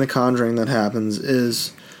and The Conjuring that happens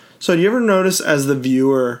is... So, do you ever notice as the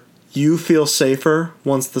viewer, you feel safer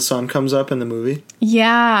once the sun comes up in the movie?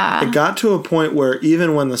 Yeah. It got to a point where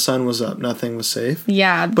even when the sun was up, nothing was safe.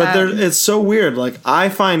 Yeah. But it's so weird. Like, I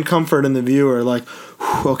find comfort in the viewer. Like,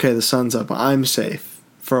 whew, okay, the sun's up. I'm safe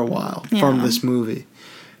for a while from Yeah. this movie.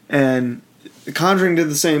 And The Conjuring did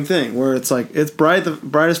the same thing, where it's like, it's bright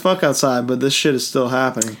as fuck outside, but this shit is still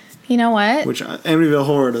happening. You know what? Which Amityville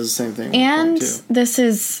Horror does the same thing. And too. this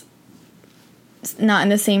is not in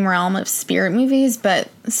the same realm of spirit movies, but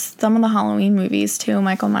some of the Halloween movies too.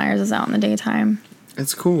 Michael Myers is out in the daytime.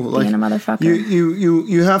 It's cool. Like, Being a motherfucker.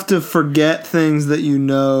 You have to forget things that you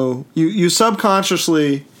know. You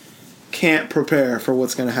subconsciously can't prepare for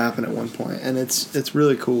what's going to happen at one point, and it's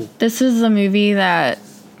really cool. This is a movie that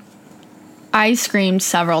I screamed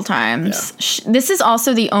several times. Yeah. This is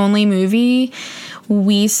also the only movie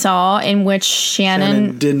we saw in which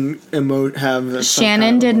Shannon didn't have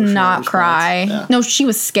Shannon did not cry. Yeah. No, she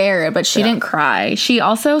was scared, but she didn't cry. She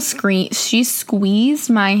also screamed. She squeezed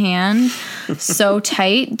my hand so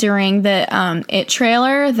tight during the It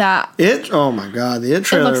trailer that Oh my god, the It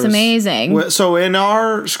trailer looks amazing. So in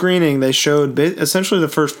our screening, they showed essentially the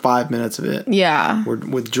first 5 minutes of it. Yeah.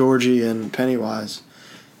 With Georgie and Pennywise,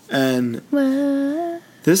 and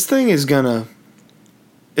this thing is gonna.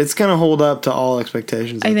 It's going to hold up to all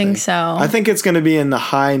expectations. I think so. I think it's going to be in the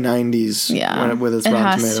high 90s with its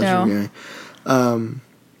Rotten Tomatoes reviewing.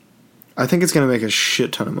 I think it's going to make a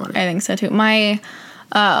shit ton of money. I think so too. My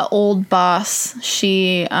old boss,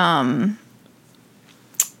 she has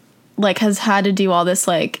had to do all this,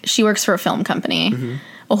 she works for a film company.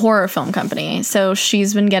 A horror film company. So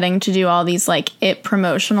she's been getting to do all these It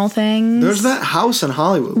promotional things. There's that house in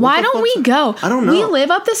Hollywood. Why don't we go? I don't know. We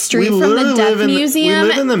live up the street from the Death Museum. We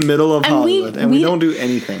live in the middle of Hollywood and we don't do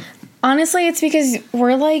anything. Honestly, it's because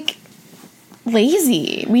we're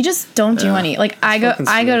lazy. We just don't do any. I go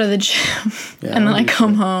to the gym and then I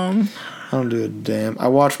come home. I don't do a damn. I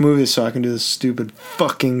watch movies so I can do this stupid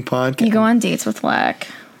fucking podcast. You go on dates with Leck.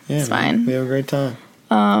 Yeah, it's fine. We have a great time.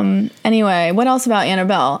 Anyway, what else about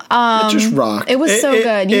Annabelle? It just rocked. It was so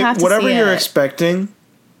good. You have to see it. Whatever you're expecting,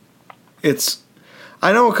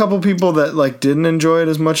 I know a couple people that didn't enjoy it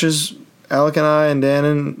as much as Alec and I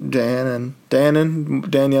and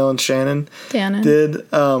Danielle and Shannon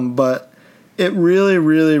did. But it really,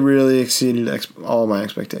 really, really exceeded all my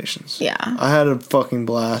expectations. Yeah. I had a fucking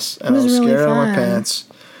blast and I was really scared out of my fun. pants.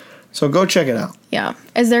 So go check it out. Yeah.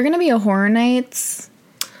 Is there going to be a Horror Nights?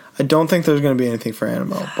 I don't think there's going to be anything for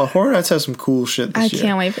Annabelle, but Horror Nights has some cool shit this year. I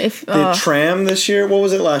can't wait. The Tram this year, what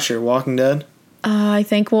was it last year? Walking Dead? I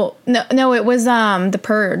think, no, it was The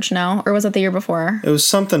Purge, no? Or was it the year before? It was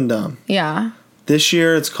something dumb. Yeah. This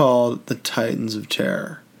year it's called The Titans of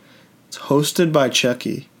Terror. It's hosted by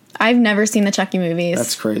Chucky. I've never seen the Chucky movies.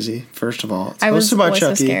 That's crazy, first of all. It's I was hosted by always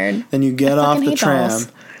so Chucky. scared. Then you get I off fucking the hate tram,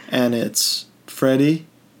 dolls. and it's Freddy,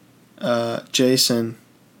 Jason,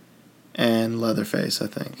 and Leatherface, I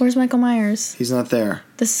think. Where's Michael Myers? He's not there.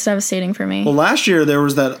 This is devastating for me. Well, last year there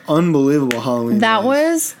was that unbelievable Halloween. That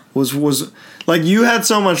was you had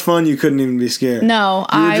so much fun you couldn't even be scared. No,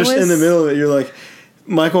 you were just in the middle of it. You're like,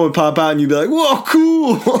 Michael would pop out and you'd be like, "Whoa,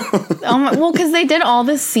 cool!" Well, because they did all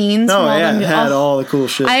the scenes. No, yeah, it had all the cool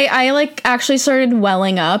shit. I actually started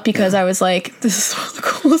welling up because I was like, "This is one of the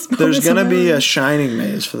coolest moments." There's gonna be a Shining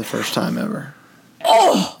maze for the first time ever.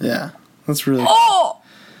 Oh, yeah, that's really.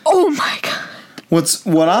 Oh my god!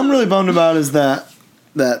 What I'm really bummed about is that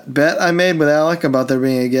bet I made with Alec about there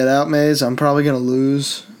being a Get Out maze. I'm probably gonna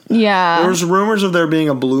lose. Yeah. There's rumors of there being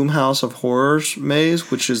a Blumhouse of Horrors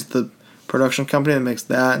maze, which is the production company that makes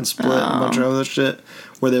that and Split and a bunch of other shit,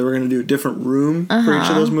 where they were going to do a different room for each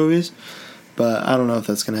of those movies. But I don't know if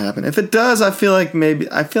that's going to happen. If it does, I feel like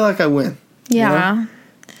I win. Yeah. You know?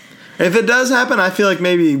 If it does happen, I feel like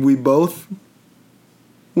maybe we both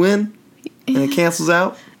win and it cancels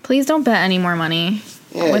out. Please don't bet any more money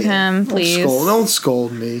with him, please. Don't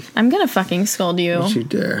scold me. I'm going to fucking scold you. Don't you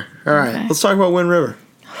dare. All right, let's talk about Wind River.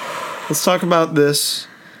 Let's talk about this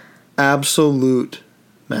absolute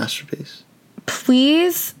masterpiece.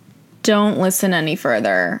 Please don't listen any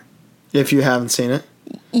further. If you haven't seen it.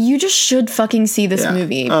 You just should fucking see this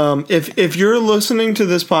movie. If you're listening to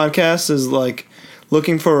this podcast as like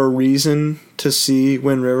looking for a reason to see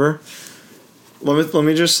Wind River, let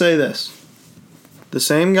me just say this. The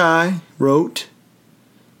same guy wrote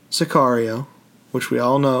Sicario, which we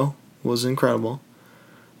all know was incredible,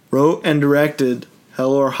 wrote and directed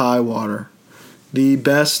Hell or High Water, the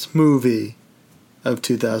best movie of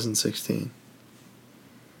 2016.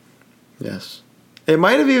 Yes. It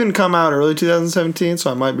might have even come out early 2017,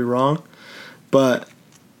 so I might be wrong. But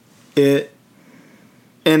to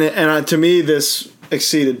me, this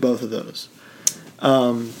exceeded both of those.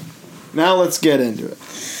 Now let's get into it.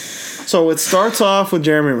 So it starts off with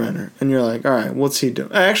Jeremy Renner, and you're like, all right, what's he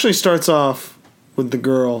doing? It actually starts off with the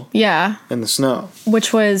girl in the snow.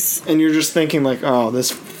 Which was... And you're just thinking like, oh,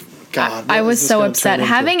 this... God, I was so upset.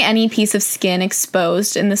 Having any piece of skin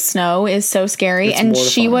exposed in the snow is so scary. It's mortifying.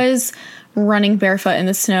 She was running barefoot in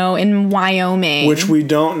the snow in Wyoming. Which we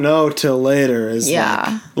don't know till later is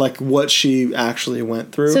like what she actually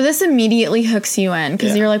went through. So this immediately hooks you in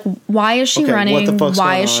because you're like, why is she running?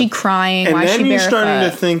 Why is she crying? And why is she barefoot? And then you're starting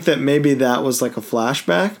to think that maybe that was like a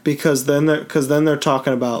flashback because then they're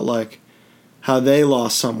talking about like how they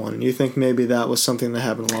lost someone, and you think maybe that was something that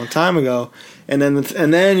happened a long time ago, and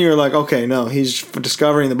then you're like, okay, no, he's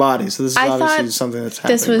discovering the body, so this is obviously something that's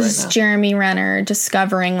happening. This was right now. Jeremy Renner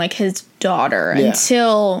discovering like his daughter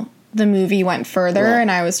until the movie went further,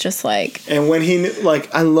 and I was just like, and when he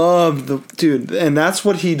like, I love the dude, and that's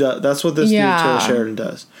what he does. That's what this dude Taylor Sheridan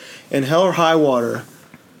does. In Hell or High Water,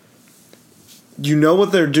 you know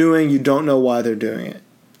what they're doing, you don't know why they're doing it.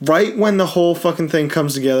 Right when the whole fucking thing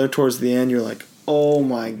comes together towards the end, you're like, oh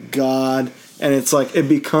my God. And it's like, it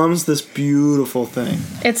becomes this beautiful thing.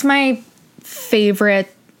 It's my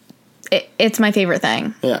favorite. It's my favorite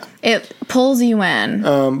thing. Yeah. It pulls you in.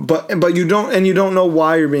 But you don't know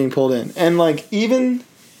why you're being pulled in. And like, even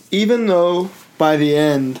though by the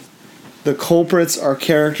end, the culprits are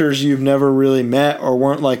characters you've never really met or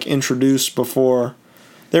weren't like introduced before,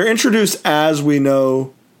 they're introduced as we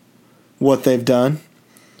know what they've done.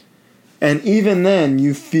 And even then,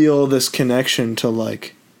 you feel this connection to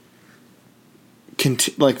like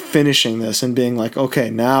finishing this and being like,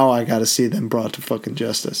 okay, now I got to see them brought to fucking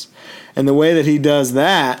justice. And the way that he does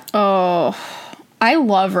that, oh, I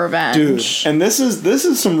love revenge, dude. And this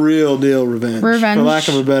is some real deal revenge. Revenge, for lack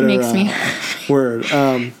of a better makes me word.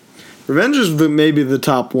 Revenge is maybe the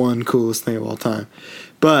top one coolest thing of all time,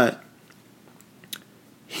 but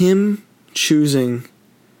him choosing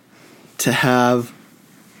to have.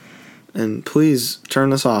 And please turn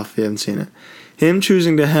this off if you haven't seen it. Him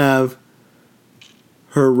choosing to have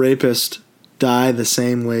her rapist die the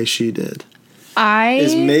same way she did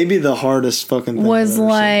is maybe the hardest fucking thing was I've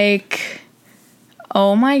ever like seen.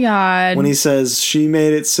 Oh my God. When he says she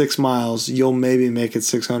made it 6 miles, you'll maybe make it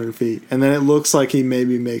 600 feet. And then it looks like he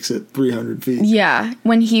maybe makes it 300 feet. Yeah.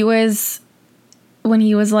 When he was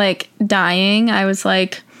like dying, I was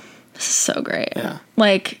like, this is so great. Yeah.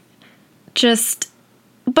 Like just.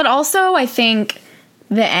 But also, I think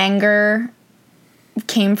the anger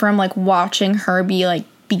came from like watching her be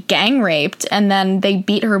gang raped, and then they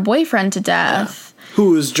beat her boyfriend to death. Yeah.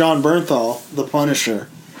 Who is John Bernthal, the Punisher?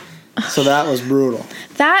 So that was brutal.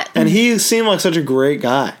 And he seemed like such a great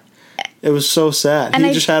guy. It was so sad. And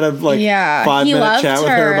he just had a 5-minute chat with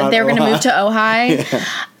her about they were going to move to Ojai. Yeah.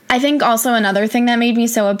 I think also another thing that made me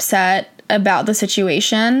so upset about the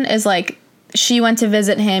situation is like. She went to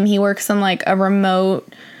visit him. He works on like a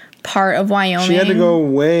remote part of Wyoming. She had to go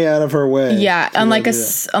way out of her way. Yeah, on like a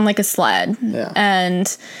sled. Yeah.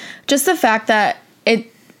 And just the fact that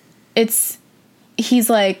he's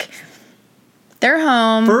like, they're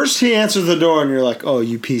home. First he answers the door and you're like, oh,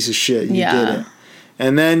 you piece of shit, you did it.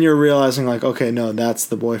 And then you're realizing like, okay, no, that's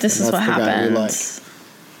the boyfriend. This is that's what the happened. Guy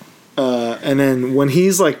we like. And then when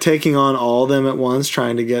he's like taking on all of them at once,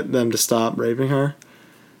 trying to get them to stop raping her.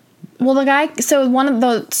 Well, the guy, so one of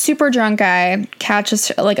the super drunk guy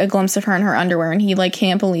catches like a glimpse of her in her underwear and he like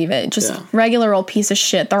can't believe it. Just regular old piece of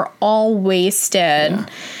shit. They're all wasted. Yeah.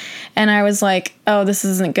 And I was like, oh, this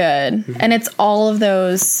isn't good. Mm-hmm. And it's all of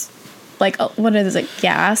those, like, what is it,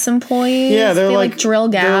 gas employees? Yeah, they like drill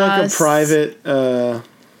gas. They're like a private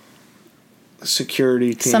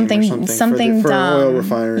security team something for dumb. an oil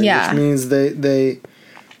refinery. Yeah. Which means that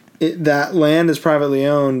land is privately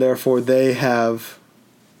owned, therefore they have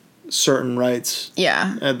certain rights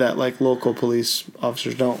that like local police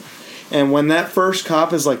officers don't. And when that first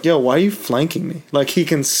cop is like, yo, why are you flanking me? Like he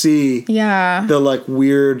can see the like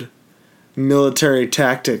weird military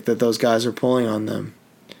tactic that those guys are pulling on them.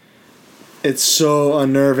 It's so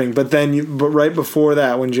unnerving. But then, but right before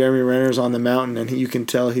that, when Jeremy Renner's on the mountain and you can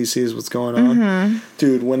tell he sees what's going on,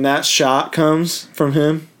 dude. When that shot comes from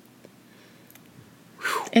him,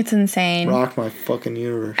 it's insane. Rock my fucking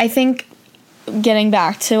universe. I think, getting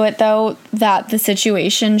back to it though, that the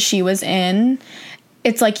situation she was in,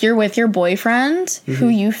 it's like you're with your boyfriend who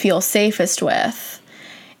you feel safest with,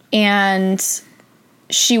 and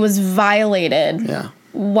she was violated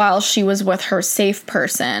while she was with her safe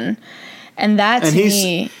person. And that to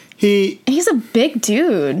me, he's a big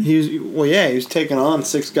dude. He was taking on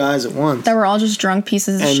 6 guys at once. That were all just drunk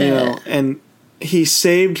pieces of shit. You know, and he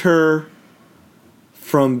saved her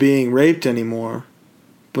from being raped anymore,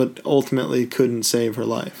 but ultimately couldn't save her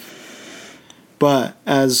life. But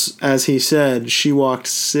as he said, she walked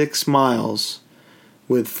 6 miles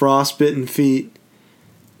with frostbitten feet,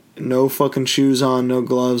 no fucking shoes on, no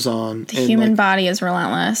gloves on. The human body is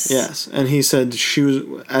relentless. Yes, and he said she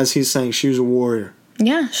was, as he's saying, she was a warrior.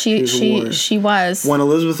 Yeah, she was. When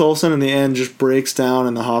Elizabeth Olsen in the end just breaks down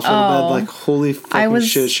in the hospital bed, like, holy fucking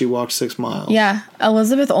shit, she walked 6 miles. Yeah,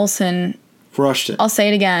 Elizabeth Olsen crushed it. I'll say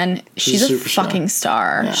it again. She's a fucking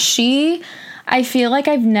star. Yeah. I feel like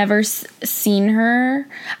I've never seen her.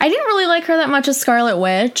 I didn't really like her that much as Scarlet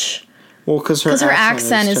Witch. Well, because her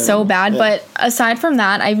accent is so bad. Yeah. But aside from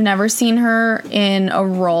that, I've never seen her in a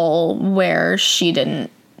role where she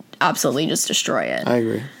didn't absolutely just destroy it. I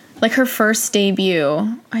agree. Like her first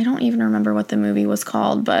debut, I don't even remember what the movie was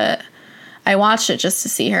called, but I watched it just to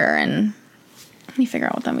see her, and let me figure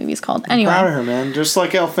out what that movie's called. Anyway. I'm proud of her, man. Just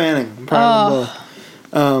like Elle Fanning. I'm proud of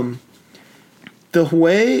them both. The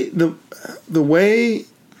way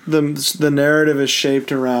the narrative is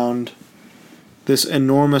shaped around this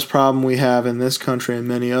enormous problem we have in this country and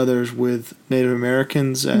many others with Native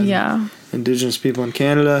Americans and Indigenous people in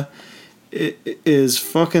Canada, it is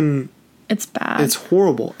fucking. It's bad. It's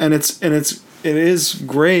horrible, and it is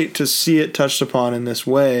great to see it touched upon in this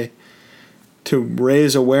way, to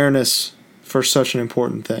raise awareness for such an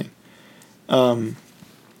important thing. I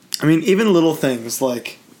mean, even little things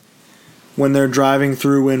like when they're driving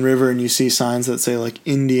through Wind River and you see signs that say like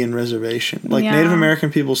Indian Reservation, like Native American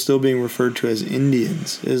people still being referred to as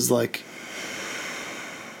Indians is like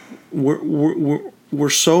we're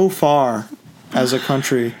so far as a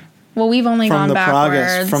country. Well, we've only gone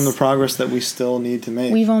backwards. From the progress that we still need to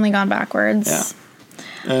make. We've only gone backwards.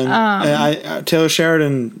 Yeah. And Taylor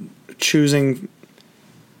Sheridan choosing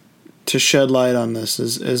to shed light on this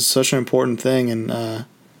is such an important thing. And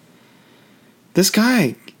this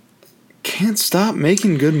guy can't stop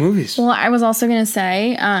making good movies. Well, I was also going to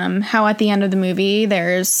say how at the end of the movie,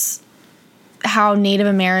 there's how Native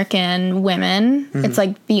American women, it's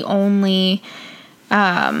like the only...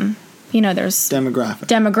 there's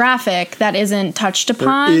demographic that isn't touched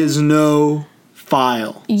upon. There is no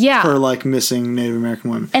file for like missing Native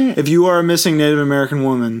American women. And if you are a missing Native American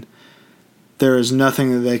woman, there is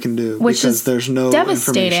nothing that they can do because there's no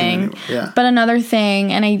devastating. Information anywhere. Yeah. But another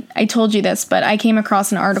thing, and I told you this, but I came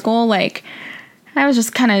across an article, like I was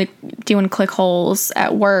just kind of doing click holes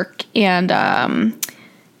at work, and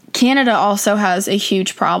Canada also has a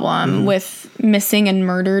huge problem with missing and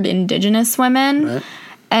murdered Indigenous women. Right.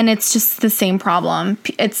 And it's just the same problem.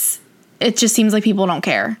 It just seems like people don't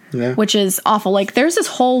care, which is awful. Like there's this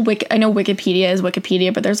whole I know Wikipedia is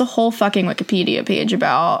Wikipedia, but there's a whole fucking Wikipedia page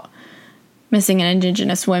about missing and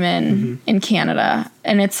Indigenous women in Canada,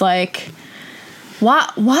 and it's like,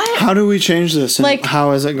 what? How do we change this? And like,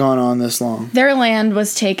 how has it gone on this long? Their land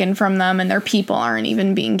was taken from them, and their people aren't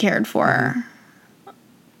even being cared for.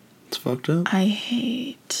 It's fucked up. I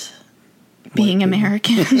hate being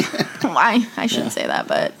American. I shouldn't say that,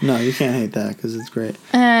 but no, you can't hate that because it's great.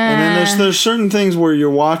 And then there's certain things where you're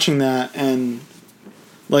watching that, and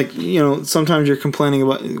like, sometimes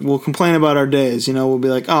we'll complain about our days. We'll be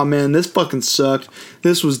like, oh man, this fucking sucked.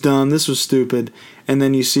 This was dumb. This was stupid. And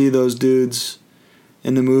then you see those dudes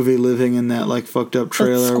in the movie living in that like fucked up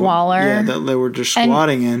trailer, squalor, that they were just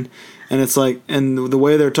squatting in, and it's like, and the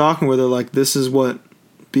way they're talking, where they're like, this is what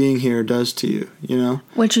being here does to you,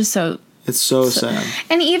 which is so. It's so sad.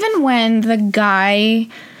 And even when the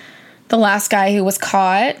last guy who was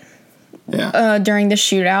caught during the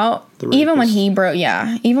shootout, even when he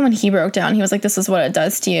broke down, he was like, this is what it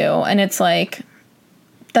does to you. And it's like,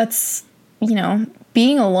 that's,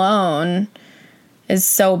 being alone is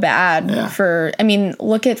so bad for,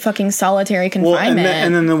 look at fucking solitary confinement. Well,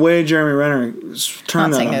 and then the way Jeremy Renner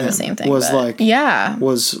turned that on him the same thing, was like,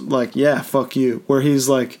 fuck you. Where he's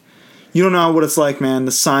like, you don't know what it's like, man.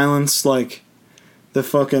 The silence, like, the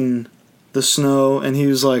snow. And he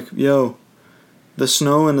was like, yo, the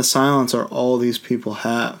snow and the silence are all these people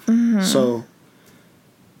have. Mm-hmm. So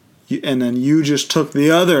and then you just took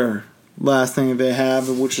the other last thing that they have,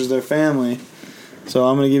 which is their family. So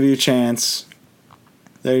I'm going to give you a chance.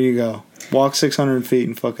 There you go. Walk 600 feet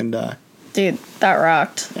and fucking die. Dude, that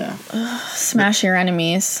rocked. Yeah. Smash your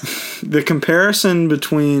enemies. The comparison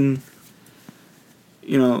between,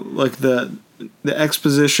 like the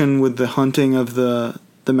exposition with the hunting of the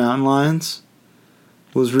mountain lions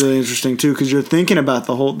was really interesting too, because you're thinking about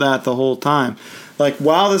the whole time. Like,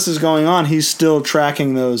 while this is going on, he's still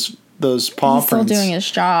tracking those paw He's still prints. doing his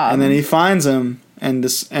job. And then he finds him and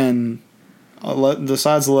decides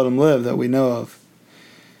to let him live, that we know of.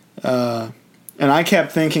 And I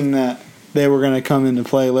kept thinking that they were going to come into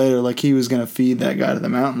play later, like he was going to feed that guy to the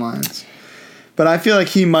mountain lions. But I feel like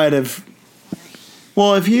he might have...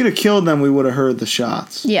 Well, if he'd have killed them, we would have heard the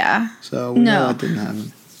shots. Yeah. So we know that didn't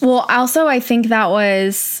happen. Well, also, I think that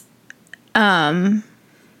was a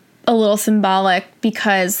little symbolic,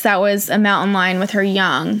 because that was a mountain lion with her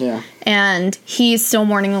young. Yeah. And he's still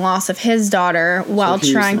mourning the loss of his daughter while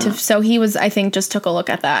trying to... So he was, I think, just took a look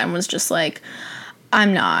at that and was just like...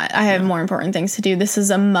 I have more important things to do. This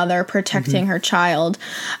is a mother protecting her child.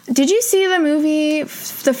 Did you see the movie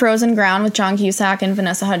The Frozen Ground with John Cusack and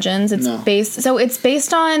Vanessa Hudgens? It's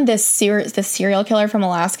based on this serial killer from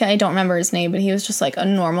Alaska. I don't remember his name, but he was just like a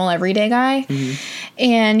normal everyday guy.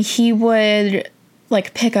 And he would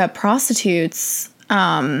like pick up prostitutes.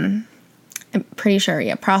 I'm pretty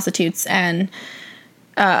sure, prostitutes, and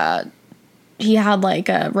he had like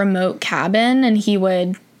a remote cabin, and he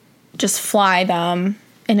would just fly them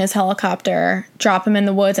in his helicopter, drop them in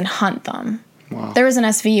the woods, and hunt them. Wow. There was an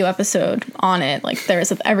SVU episode on it. Like, there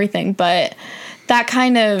was everything, but that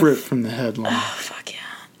kind of... Ripped from the headline. Oh, fuck yeah.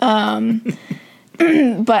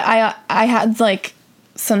 But I had, like,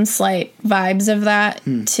 some slight vibes of that,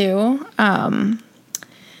 too.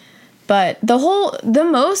 But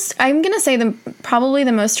I'm going to say probably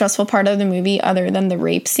the most stressful part of the movie, other than the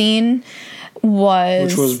rape scene,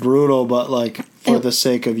 which was brutal, but like for the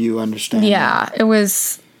sake of you understanding. Yeah, it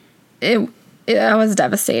was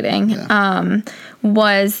devastating. Yeah.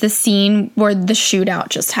 Was the scene where the shootout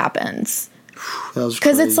just happens. That was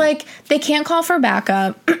because it's like they can't call for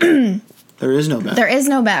backup. There is no backup. There is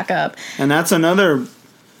no backup. And that's another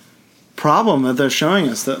problem that they're showing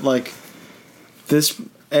us, that like this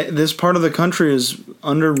part of the country is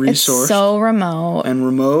under-resourced. It's so remote.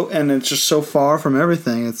 And it's just so far from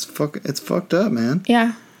everything. It's fucked up, man.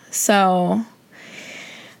 Yeah. So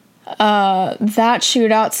that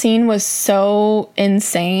shootout scene was so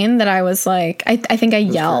insane that I was like, I think I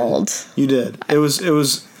yelled. Crazy. You did. It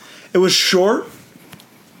was short,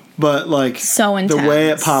 but like so intense. The way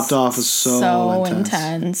it popped off was so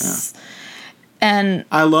intense. Yeah. And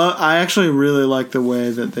I actually really like the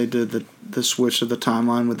way that they did the switch of the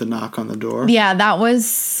timeline with the knock on the door. Yeah, that was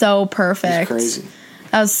so perfect. It was crazy.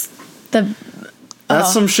 That was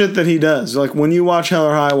That's some shit that he does. Like, when you watch Hell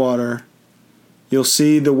or High Water, you'll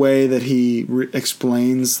see the way that he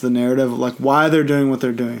explains the narrative, like why they're doing what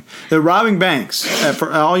they're doing. They're robbing banks.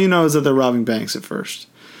 All you know is that they're robbing banks at first.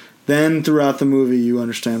 Then throughout the movie, you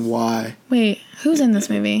understand why. Wait, who's in this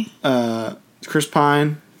movie? Chris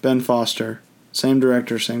Pine, Ben Foster. Same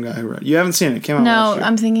director, same guy who wrote. You haven't seen it. It came out last year.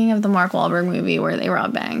 I'm thinking of the Mark Wahlberg movie where they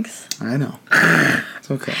rob banks. I know. It's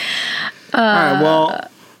okay. All right, well,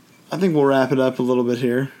 I think we'll wrap it up a little bit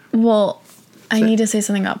here. Well, I need to say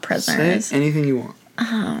something about Prisoners. Say anything you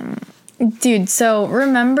want. Dude, so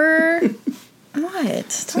remember...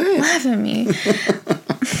 What? Don't laugh at me.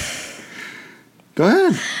 Go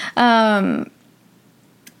ahead.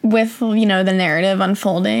 With, the narrative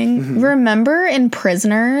unfolding. Remember in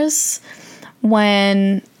Prisoners...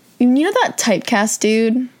 when, that typecast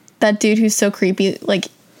dude? That dude who's so creepy, like,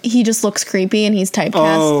 he just looks creepy and he's typecast.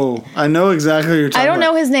 Oh, I know exactly who you're talking about. I don't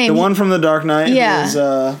know his name. The one from The Dark Knight. Yeah. Who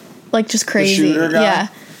was, like, just crazy. The shooter guy? Yeah.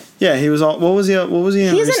 Yeah, he was all... What was he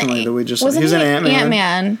in recently that we just... Wasn't he was an Ant-Man.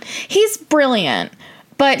 Ant-Man. He's brilliant.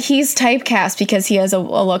 But he's typecast because he has a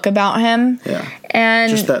look about him. Yeah.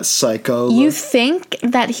 And... just that psycho look. You think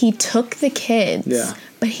that he took the kids. Yeah.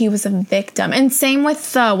 But he was a victim. And same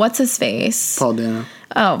with, what's his face? Paul Dano.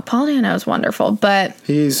 Oh, Paul Dano is wonderful, but...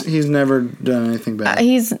 He's never done anything bad.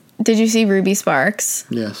 Did you see Ruby Sparks?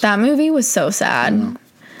 Yes. That movie was so sad.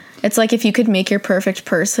 It's like if you could make your perfect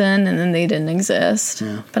person and then they didn't exist.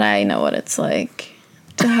 Yeah. But I know what it's like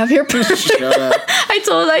to have your perfect... Shut up.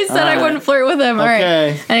 I said I wouldn't flirt with him. Okay.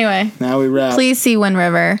 All right. Anyway. Now we wrap. Please see Wind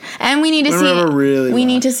River. And we need to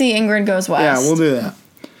need to see Ingrid Goes West. Yeah, we'll do that.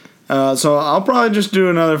 So I'll probably just do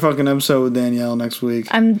another fucking episode with Danielle next week.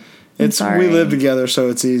 I'm sorry. We live together, so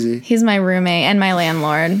it's easy. He's my roommate and my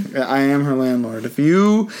landlord. I am her landlord. If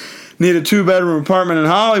you need a 2-bedroom apartment in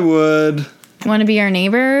Hollywood, Want to be our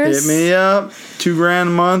neighbors? Hit me up. $2,000 a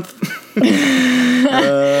month. Let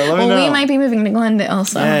me know. We might be moving to Glendale,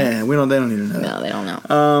 so. Yeah, they don't need to know. No, they don't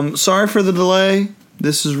know. Sorry for the delay.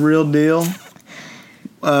 This is real deal.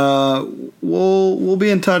 We'll be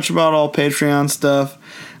in touch about all Patreon stuff.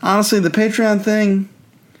 Honestly, the Patreon thing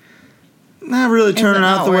not really turning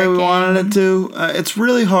out the way we wanted it to. It's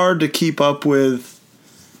really hard to keep up with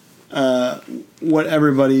what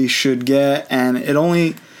everybody should get, and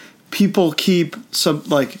people keep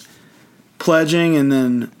pledging and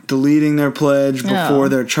then deleting their pledge before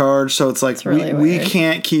they're charged. So it's like really we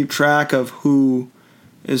can't keep track of who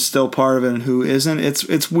is still part of it and who isn't.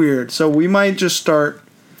 It's weird. So we might just start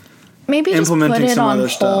maybe implementing just put it some on other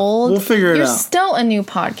hold. Stuff. We'll figure it out. You're still a new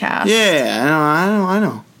podcast. Yeah, I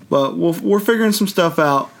know. But we're figuring some stuff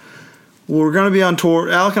out. We're going to be on tour.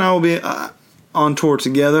 Alec and I will be on tour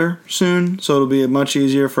together soon, so it'll be much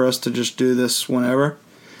easier for us to just do this whenever.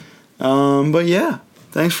 But yeah,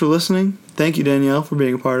 thanks for listening. Thank you, Danielle, for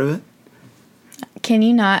being a part of it. Can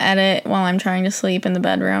you not edit while I'm trying to sleep in the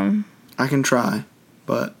bedroom? I can try,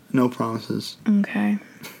 but no promises. Okay.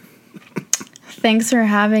 Thanks for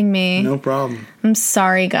having me. No problem. I'm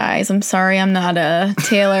sorry, guys. I'm sorry I'm not a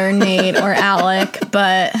Taylor, Nate, or Alec,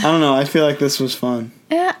 but... I don't know. I feel like this was fun.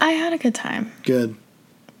 Yeah, I had a good time. Good.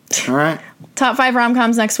 All right. Top 5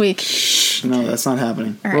 rom-coms next week. No, that's not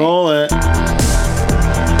happening. All right. Roll it.